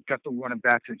 You've got the running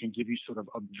backs that can give you sort of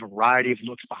a variety of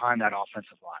looks behind that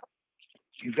offensive line.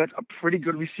 You've got a pretty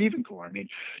good receiving core. I mean,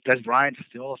 Des Bryant's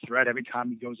still a threat every time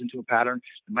he goes into a pattern.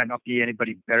 There might not be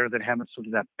anybody better than him at sort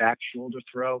of that back shoulder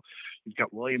throw. You've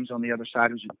got Williams on the other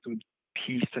side, who's a good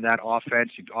piece to that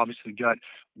offense. You've obviously got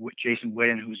Jason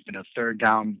Witten, who's been a third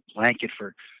down blanket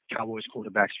for Cowboys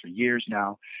quarterbacks for years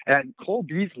now. And Cole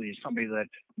Beasley is somebody that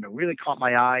really caught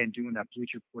my eye in doing that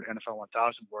Bleacher Report NFL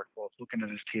 1000 work, both looking at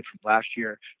his tape from last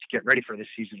year to get ready for this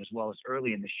season as well as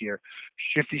early in this year.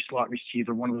 Shifty slot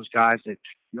receiver, one of those guys that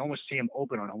you almost see him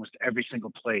open on almost every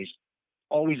single play,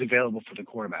 always available for the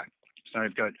quarterback. So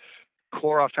you've got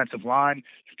core offensive line,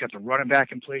 you've got the running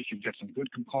back in place, you've got some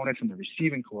good components in the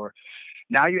receiving core.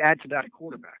 Now you add to that a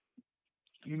quarterback.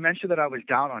 You mentioned that I was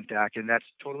down on Dak, and that's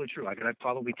totally true. I'd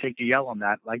probably take the L on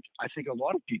that, like I think a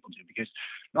lot of people do, because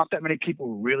not that many people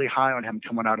were really high on him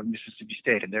coming out of Mississippi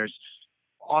State. And there's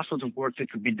all sorts of work that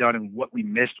could be done and what we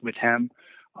missed with him.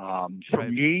 For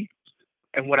me,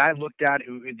 and what I looked at,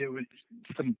 there was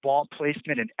some ball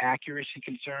placement and accuracy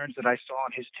concerns that I saw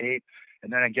on his tape.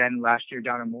 And then again, last year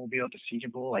down in Mobile at the Senior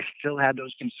Bowl, I still had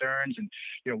those concerns. And,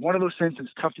 one of those things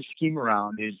that's tough to scheme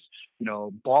around is,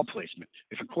 ball placement.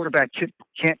 If a quarterback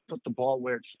can't put the ball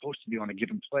where it's supposed to be on a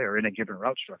given play or in a given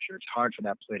route structure, it's hard for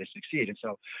that play to succeed. And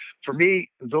so for me,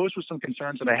 those were some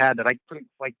concerns that I had that I couldn't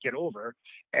quite get over.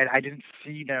 And I didn't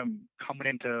see them coming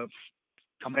into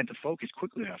focus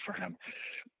quickly enough for him.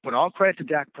 But all credit to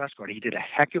Dak Prescott. He did a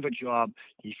heck of a job.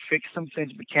 He fixed some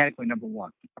things mechanically, number one.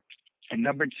 And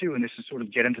number two, and this is sort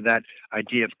of get into that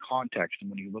idea of context, and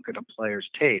when you look at a player's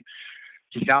tape,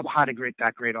 he's now behind a great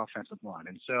offensive line.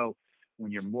 And so when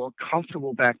you're more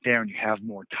comfortable back there and you have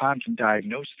more time to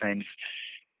diagnose things,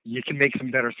 you can make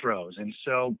some better throws. And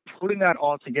so putting that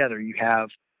all together, you have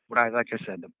like I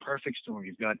said, the perfect storm.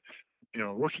 You've got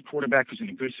a rookie quarterback who's in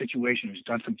a good situation, who's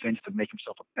done some things to make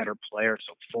himself a better player.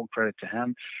 So full credit to him.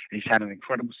 And he's had an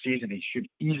incredible season. He should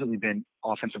easily been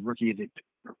offensive rookie of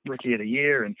the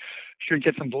year and should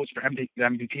get some votes for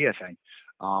MVP, I think.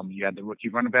 You had the rookie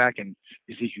running back and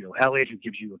Ezekiel Elliott, who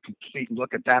gives you a complete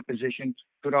look at that position.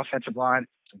 Good offensive line,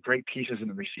 some great pieces in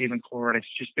the receiving core. And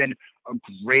it's just been a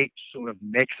great sort of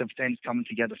mix of things coming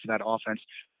together for that offense,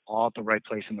 all at the right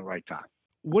place in the right time.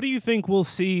 What do you think we'll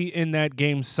see in that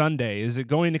game Sunday? Is it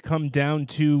going to come down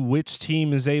to which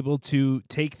team is able to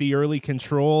take the early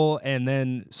control and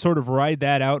then sort of ride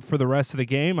that out for the rest of the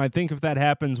game? I think if that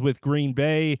happens with Green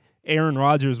Bay, Aaron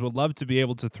Rodgers would love to be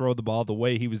able to throw the ball the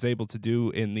way he was able to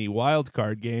do in the wild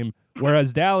card game,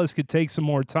 whereas Dallas could take some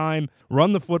more time,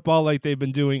 run the football like they've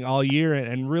been doing all year,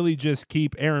 and really just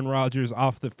keep Aaron Rodgers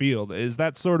off the field. Is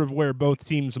that sort of where both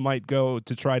teams might go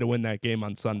to try to win that game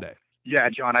on Sunday? Yeah,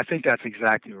 John, I think that's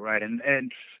exactly right. And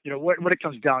what it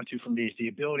comes down to for me is the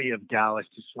ability of Dallas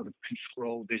to sort of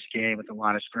control this game at the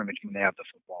line of scrimmage when they have the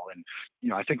football.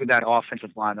 And I think with that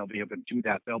offensive line, they'll be able to do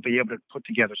that. They'll be able to put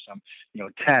together some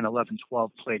 10, 11,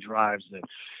 12 play drives that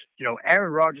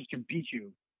Aaron Rodgers can beat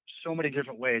you so many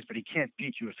different ways, but he can't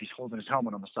beat you if he's holding his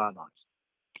helmet on the sidelines.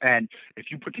 And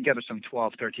if you put together some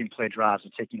 12, 13 play drives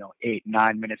and take 8,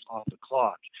 9 minutes off the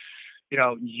clock,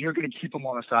 you're going to keep them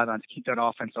on the sidelines, keep that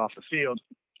offense off the field,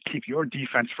 keep your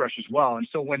defense fresh as well. And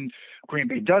so when Green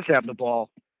Bay does have the ball,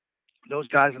 those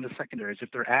guys in the secondaries, if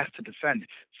they're asked to defend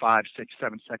 5, 6,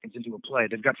 7 seconds into a play,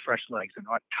 they've got fresh legs. They're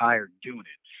not tired doing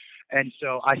it. And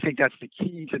so I think that's the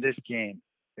key to this game.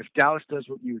 If Dallas does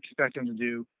what you expect them to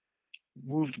do,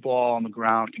 move the ball on the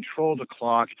ground, control the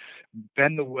clock,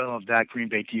 bend the will of that Green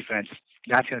Bay defense,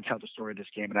 that's going to tell the story of this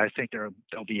game. And I think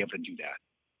they'll be able to do that.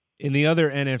 In the other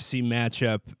NFC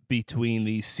matchup between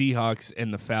the Seahawks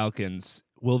and the Falcons,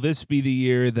 will this be the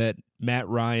year that Matt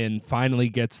Ryan finally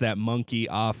gets that monkey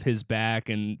off his back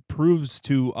and proves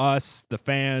to us, the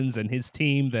fans, and his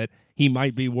team that he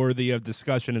might be worthy of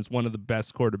discussion as one of the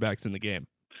best quarterbacks in the game?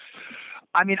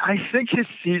 I mean, I think his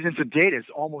season to date has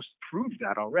almost proved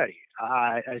that already.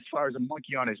 As far as a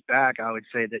monkey on his back, I would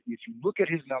say that if you look at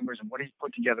his numbers and what he's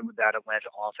put together with that Atlanta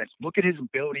offense, look at his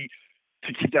ability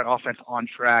to keep that offense on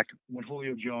track when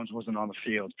Julio Jones wasn't on the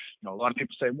field. A lot of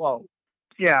people say, well,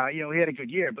 yeah, he had a good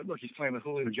year, but look, he's playing with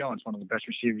Julio Jones, one of the best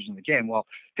receivers in the game. Well,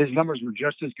 his numbers were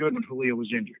just as good when Julio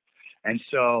was injured. And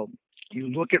so you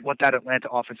look at what that Atlanta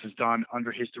offense has done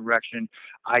under his direction.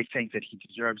 I think that he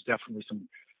deserves definitely some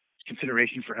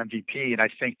consideration for MVP. And I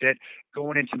think that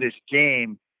going into this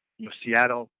game,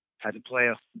 Seattle had to play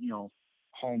a,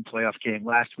 home playoff game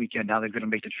last weekend. Now they're going to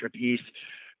make the trip east.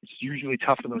 It's usually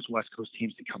tough for those West Coast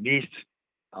teams to come east.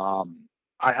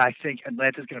 I think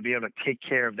Atlanta's going to be able to take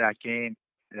care of that game.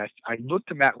 And I look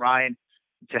to Matt Ryan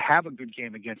to have a good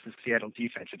game against the Seattle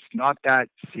defense. It's not that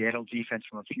Seattle defense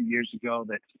from a few years ago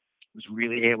that was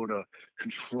really able to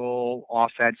control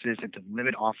offenses and to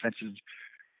limit offenses.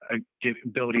 The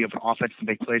ability of an offense to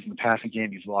make plays in the passing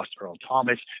game. You've lost Earl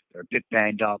Thomas. They're a bit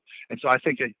banged up. And so I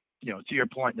think that, to your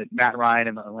point, that Matt Ryan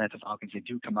and the Atlanta Falcons, they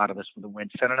do come out of this with a win,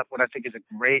 setting up what I think is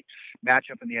a great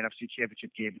matchup in the NFC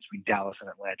Championship game between Dallas and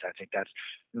Atlanta. I think that's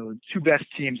the two best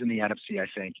teams in the NFC, I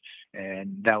think,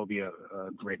 and that will be a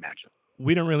great matchup.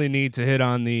 We don't really need to hit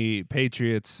on the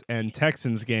Patriots and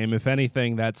Texans game. If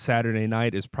anything, that Saturday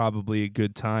night is probably a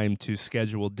good time to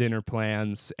schedule dinner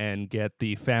plans and get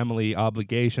the family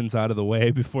obligations out of the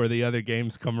way before the other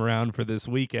games come around for this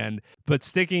weekend. But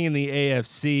sticking in the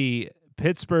AFC,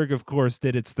 Pittsburgh, of course,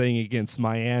 did its thing against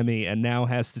Miami and now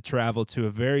has to travel to a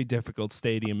very difficult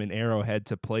stadium in Arrowhead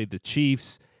to play the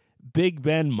Chiefs. Big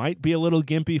Ben might be a little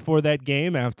gimpy for that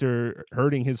game after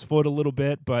hurting his foot a little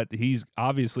bit, but he's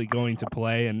obviously going to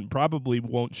play and probably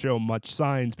won't show much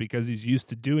signs because he's used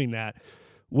to doing that.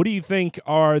 What do you think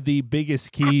are the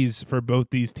biggest keys for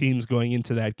both these teams going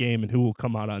into that game and who will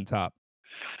come out on top?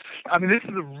 I mean, this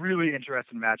is a really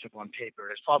interesting matchup on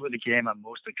paper. It's probably the game I'm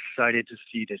most excited to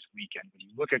see this weekend. When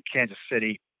you look at Kansas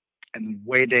City and the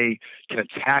way they can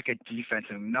attack a defense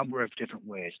in a number of different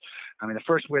ways. I mean, the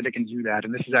first way they can do that,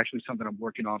 and this is actually something I'm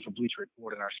working on for Bleacher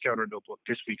Report in our Scouter Notebook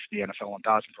this week for the NFL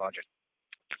 1000 project,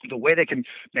 the way they can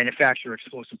manufacture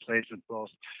explosive plays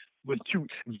with two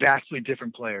vastly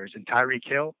different players in Tyreek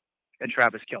Hill and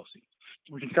Travis Kelce.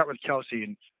 We can start with Kelce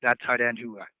and that tight end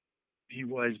who he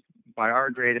was, by our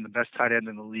grade, and the best tight end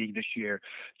in the league this year.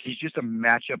 He's just a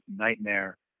matchup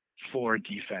nightmare for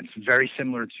defense, very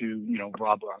similar to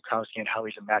Rob Gronkowski and how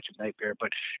he's a matchup nightmare, but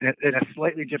in a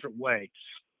slightly different way.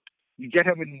 You get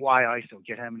him in Y ISO,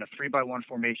 get him in a 3-by-1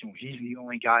 formation where he's the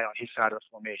only guy on his side of the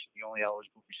formation, the only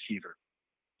eligible receiver.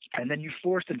 And then you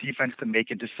force the defense to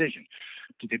make a decision.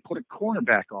 Do they put a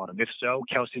cornerback on him? If so,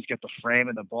 Kelsey's got the frame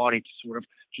and the body to sort of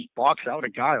just box out a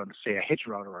guy on, say, a hitch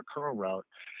route or a curl route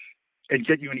and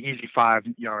get you an easy 5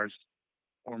 yards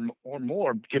or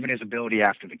more, given his ability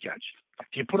after the catch.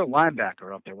 Do you put a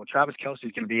linebacker up there? Well, Travis Kelce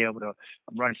is going to be able to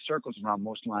run circles around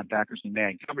most linebackers in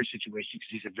man coverage situations because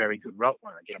he's a very good route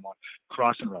runner. Get him on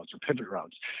crossing routes or pivot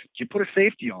routes. Do you put a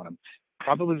safety on him?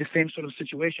 Probably the same sort of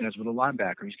situation as with a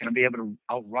linebacker. He's going to be able to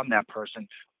outrun that person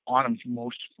on him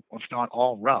most, if not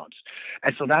all, routes.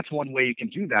 And so that's one way you can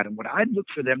do that. And what I'd look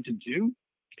for them to do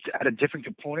is add a different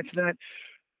component to that.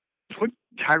 Put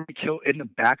Tyreek Hill in the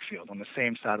backfield on the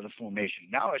same side of the formation.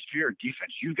 Now, as for your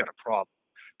defense, you've got a problem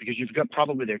because you've got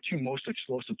probably their two most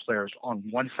explosive players on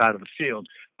one side of the field,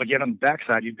 but yet on the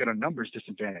backside, you've got a numbers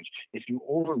disadvantage. If you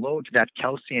overload to that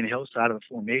Kelce and Hill side of the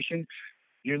formation,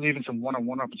 you're leaving some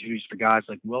one-on-one opportunities for guys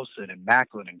like Wilson and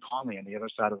Macklin and Conley on the other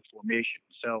side of the formation.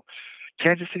 So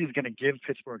Kansas City is going to give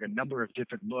Pittsburgh a number of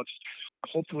different looks,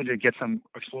 hopefully to get some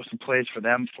explosive plays for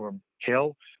them from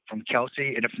Hill, from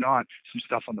Kelsey, and if not, some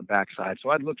stuff on the backside. So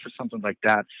I'd look for something like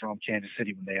that from Kansas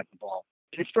City when they have the ball.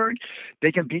 Pittsburgh,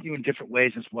 they can beat you in different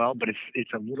ways as well, but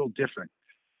it's a little different.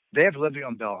 They have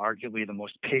Le'Veon Bell, arguably the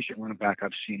most patient running back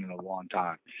I've seen in a long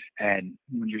time. And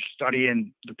when you're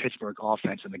studying the Pittsburgh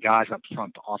offense and the guys up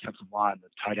front, the offensive line, the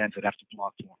tight ends that have to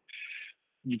block for them,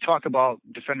 you talk about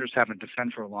defenders having to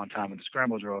defend for a long time in the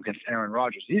scramble drill against Aaron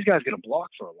Rodgers. These guys get a block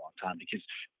for a long time because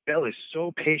Bell is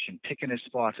so patient picking his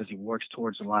spots as he works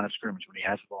towards the line of scrimmage when he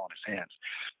has the ball in his hands.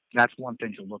 That's one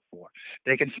thing to look for.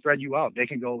 They can spread you out. They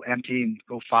can go empty and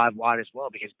go 5 wide as well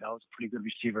because Bell's a pretty good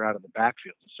receiver out of the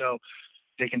backfield. So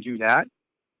they can do that,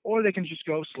 or they can just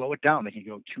go slow it down. They can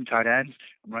go 2 tight ends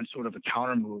and run sort of a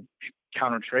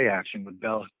counter tray action with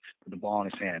Bell with the ball in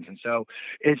his hands. And so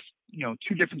it's,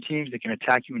 2 different teams that can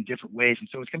attack you in different ways. And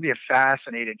so it's going to be a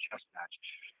fascinating chess match.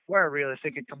 Where I really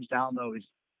think it comes down, though, is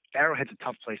Arrowhead's a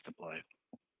tough place to play.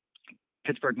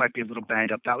 Pittsburgh might be a little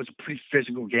banged up. That was a pretty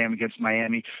physical game against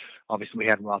Miami. Obviously, we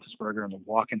had Roethlisberger in the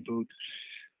walk-in boot.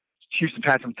 Houston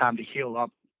had some time to heal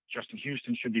up. Justin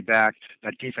Houston should be back.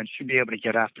 That defense should be able to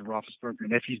get after Roethlisberger.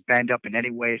 And if he's banged up in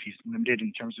any way, if he's limited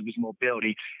in terms of his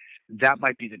mobility, that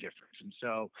might be the difference. And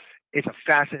so it's a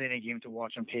fascinating game to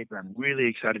watch on paper. I'm really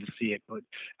excited to see it, but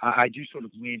I do sort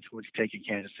of lean towards taking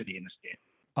Kansas City in this game.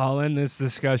 I'll end this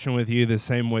discussion with you the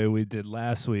same way we did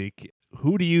last week.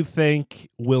 Who do you think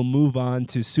will move on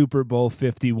to Super Bowl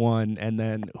 51, and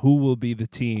then who will be the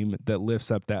team that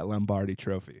lifts up that Lombardi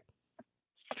trophy?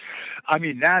 I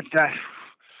mean, that's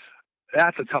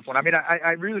a tough one. I mean,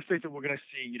 I really think that we're going to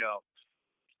see,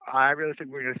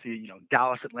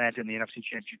 Dallas, Atlanta in the NFC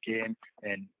Championship game,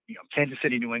 and Kansas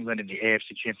City, New England in the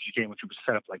AFC Championship game, which was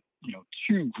set up like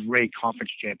 2 great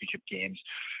conference championship games.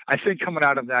 I think coming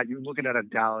out of that, you're looking at a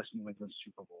Dallas, New England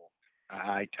Super Bowl.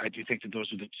 I do think that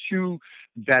those are the 2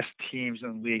 best teams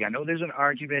in the league. I know there's an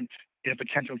argument in a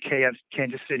potential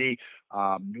Kansas City,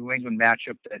 New England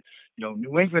matchup that,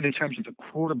 New England in terms of the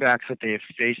quarterbacks that they have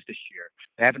faced this year,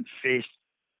 they haven't faced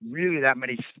really that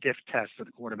many stiff tests at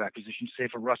the quarterback position, say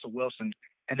for Russell Wilson,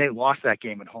 and they lost that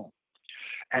game at home.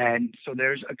 And so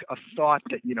there's a thought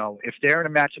that, if they're in a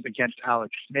matchup against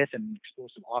Alex Smith and an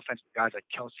explosive offense with guys like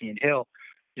Kelsey and Hill,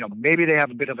 maybe they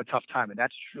have a bit of a tough time, and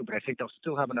that's true, but I think they'll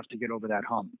still have enough to get over that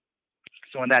hump.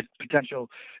 So in that potential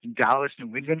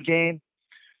Dallas-New England game,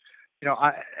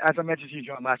 as I mentioned to you,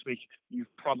 John, last week,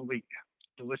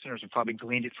 the listeners have probably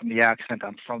gleaned it from the accent.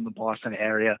 I'm from the Boston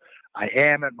area. I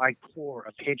am at my core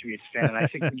a Patriots fan, and I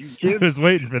think when you give... I was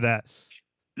waiting for that.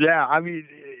 Yeah, I mean,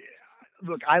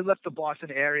 look, I left the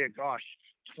Boston area,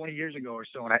 20 years ago or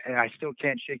so, and I still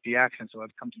can't shake the accent, so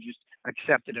I've come to just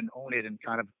accept it and own it and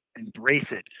kind of embrace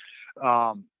it.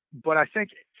 But I think,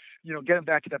 getting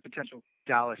back to that potential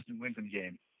Dallas-New England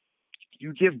game,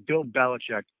 you give Bill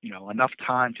Belichick, enough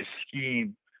time to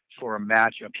scheme for a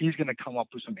matchup. He's going to come up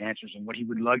with some answers, and what he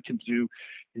would like to do,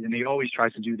 and he always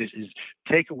tries to do this, is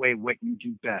take away what you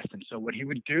do best. And so what he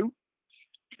would do,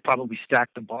 probably stack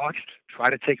the box, try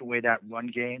to take away that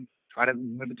run game, try to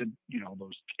limit the,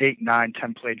 those 8, 9,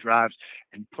 10 play drives,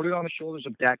 and put it on the shoulders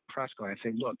of Dak Prescott and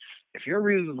say, look, if you're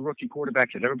really the rookie quarterback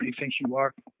that everybody thinks you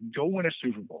are, go win a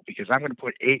Super Bowl, because I'm going to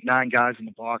put 8, 9 guys in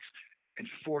the box and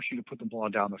force you to put the ball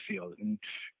down the field. And,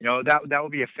 that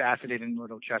would be a fascinating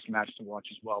little chess match to watch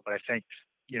as well. But I think,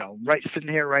 sitting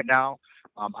here right now,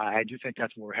 I do think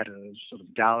that's where we're headed, sort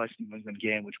of Dallas-New England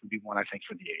game, which would be one, I think,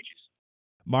 for the ages.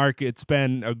 Mark, it's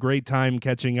been a great time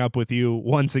catching up with you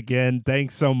once again.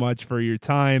 Thanks so much for your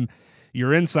time.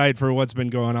 Your insight for what's been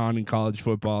going on in college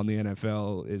football and the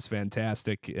NFL is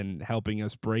fantastic, and helping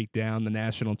us break down the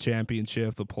national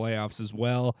championship, the playoffs as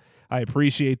well. I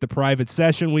appreciate the private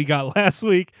session we got last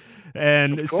week.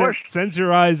 And since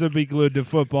your eyes will be glued to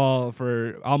football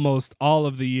for almost all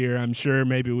of the year, I'm sure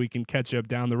maybe we can catch up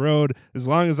down the road, as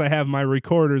long as I have my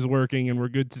recorders working and we're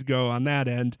good to go on that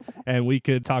end, and we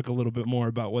could talk a little bit more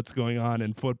about what's going on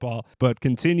in football. But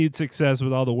continued success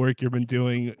with all the work you've been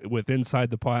doing with Inside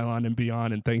the Pylon and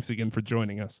beyond, and thanks again for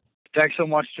joining us. Thanks so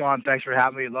much, John. Thanks for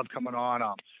having me. Love coming on.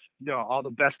 All the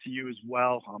best to you as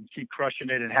well. Keep crushing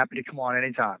it, and happy to come on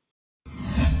anytime.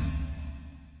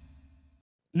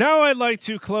 Now I'd like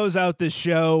to close out the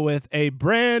show with a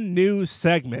brand new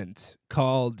segment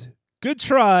called Good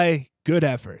Try, Good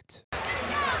Effort.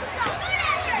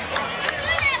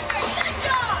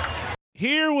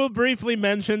 Here we'll briefly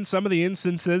mention some of the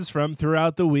instances from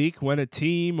throughout the week when a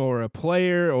team or a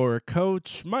player or a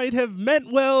coach might have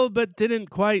meant well but didn't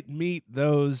quite meet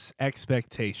those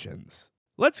expectations.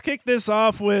 Let's kick this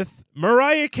off with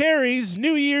Mariah Carey's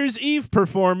New Year's Eve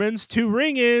performance to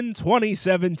ring in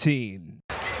 2017.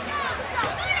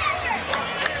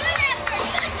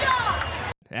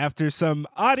 After some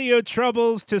audio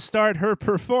troubles to start her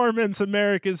performance,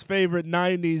 America's favorite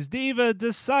 90s diva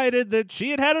decided that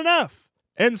she had had enough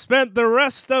and spent the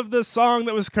rest of the song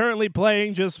that was currently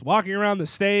playing just walking around the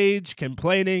stage,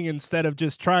 complaining instead of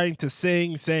just trying to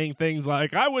sing, saying things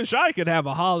like, "I wish I could have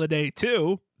a holiday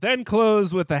too." Then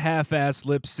closed with a half-assed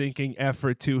lip-syncing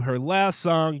effort to her last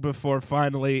song before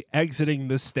finally exiting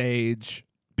the stage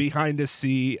behind a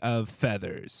sea of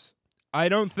feathers. I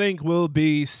don't think we'll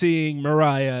be seeing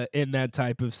Mariah in that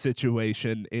type of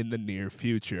situation in the near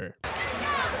future.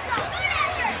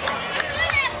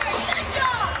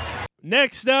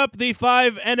 Next up, the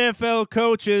 5 NFL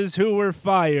coaches who were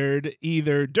fired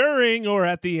either during or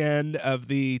at the end of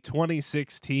the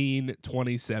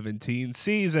 2016-2017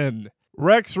 season.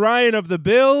 Rex Ryan of the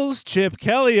Bills, Chip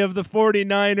Kelly of the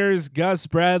 49ers, Gus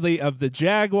Bradley of the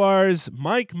Jaguars,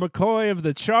 Mike McCoy of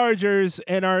the Chargers,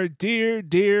 and our dear,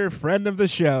 dear friend of the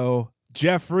show,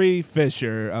 Jeffrey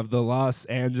Fisher of the Los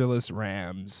Angeles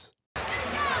Rams.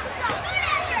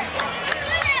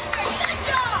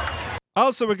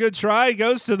 Also, a good try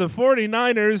goes to the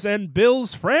 49ers and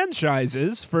Bills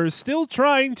franchises for still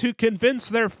trying to convince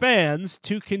their fans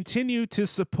to continue to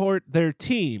support their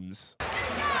teams.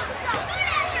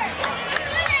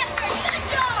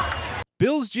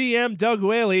 Bills GM Doug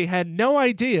Whaley had no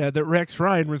idea that Rex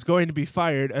Ryan was going to be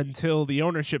fired until the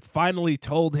ownership finally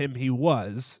told him he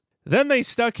was. Then they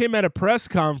stuck him at a press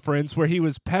conference where he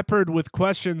was peppered with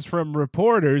questions from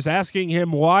reporters asking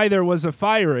him why there was a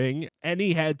firing, and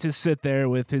he had to sit there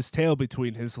with his tail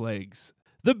between his legs.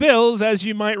 The Bills, as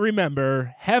you might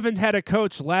remember, haven't had a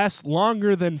coach last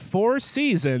longer than 4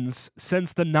 seasons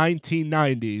since the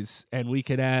 1990s, and we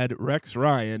could add Rex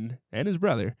Ryan and his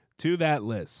brother to that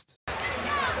list.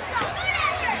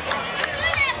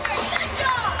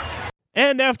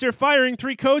 And after firing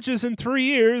 3 coaches in 3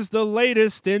 years, the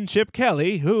latest in Chip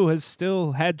Kelly, who has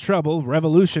still had trouble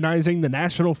revolutionizing the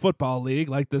National Football League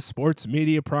like the sports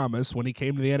media promised when he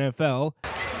came to the NFL.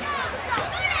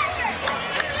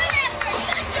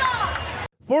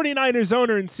 49ers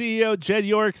owner and CEO Jed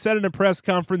York said in a press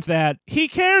conference that he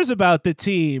cares about the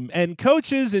team and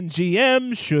coaches and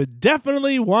GMs should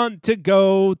definitely want to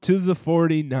go to the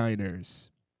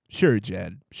 49ers. Sure,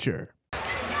 Jed, sure.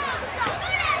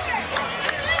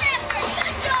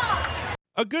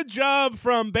 A good job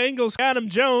from Bengals Adam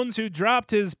Jones, who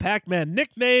dropped his Pac-Man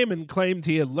nickname and claimed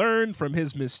he had learned from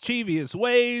his mischievous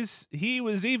ways. He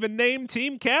was even named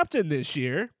team captain this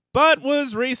year, but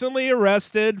was recently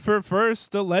arrested for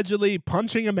first allegedly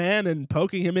punching a man and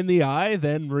poking him in the eye,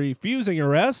 then refusing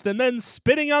arrest, and then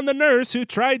spitting on the nurse who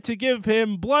tried to give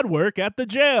him blood work at the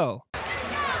jail.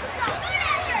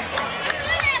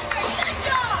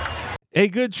 A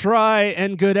good try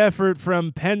and good effort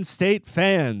from Penn State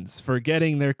fans for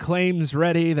getting their claims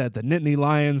ready that the Nittany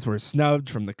Lions were snubbed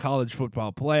from the college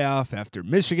football playoff after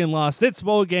Michigan lost its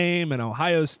bowl game and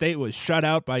Ohio State was shut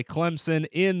out by Clemson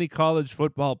in the college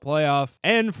football playoff,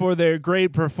 and for their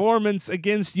great performance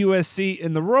against USC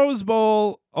in the Rose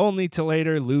Bowl, only to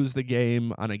later lose the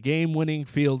game on a game-winning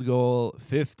field goal,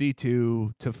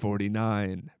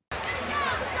 52-49.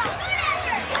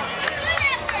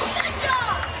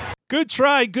 Good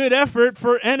try, good effort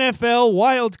for NFL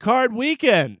Wild Card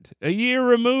Weekend. A year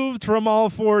removed from all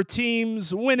 4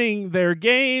 teams winning their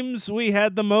games, we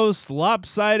had the most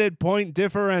lopsided point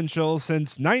differential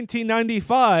since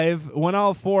 1995 when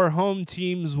all 4 home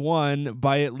teams won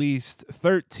by at least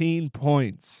 13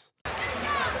 points.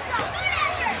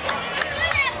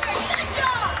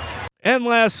 And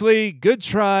lastly, good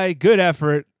try, good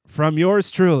effort from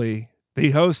yours truly,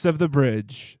 the host of The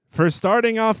Bridge, for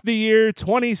starting off the year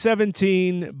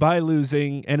 2017 by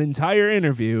losing an entire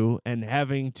interview and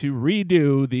having to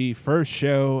redo the first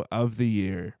show of the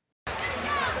year.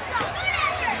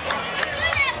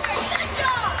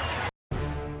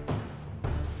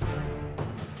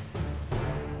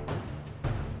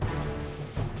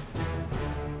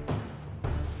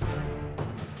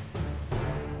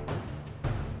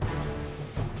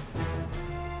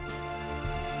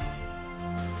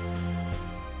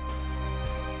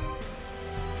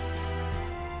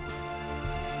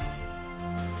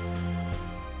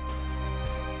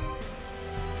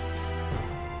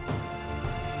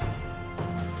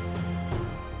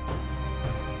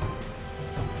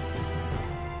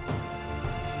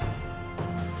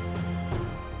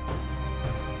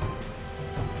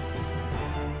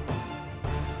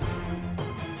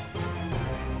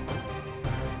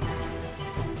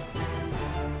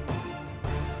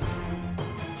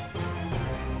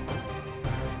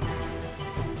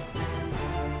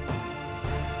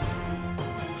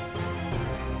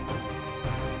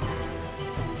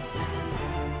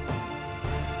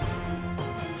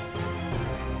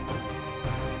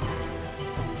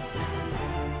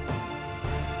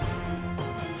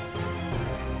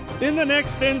 In the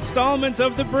next installment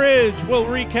of The Bridge, we'll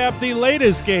recap the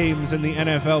latest games in the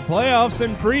NFL playoffs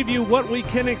and preview what we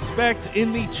can expect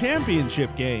in the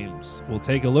championship games. We'll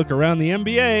take a look around the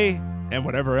NBA and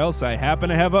whatever else I happen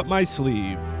to have up my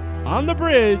sleeve. On The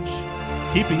Bridge,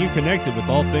 keeping you connected with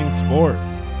all things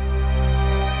sports.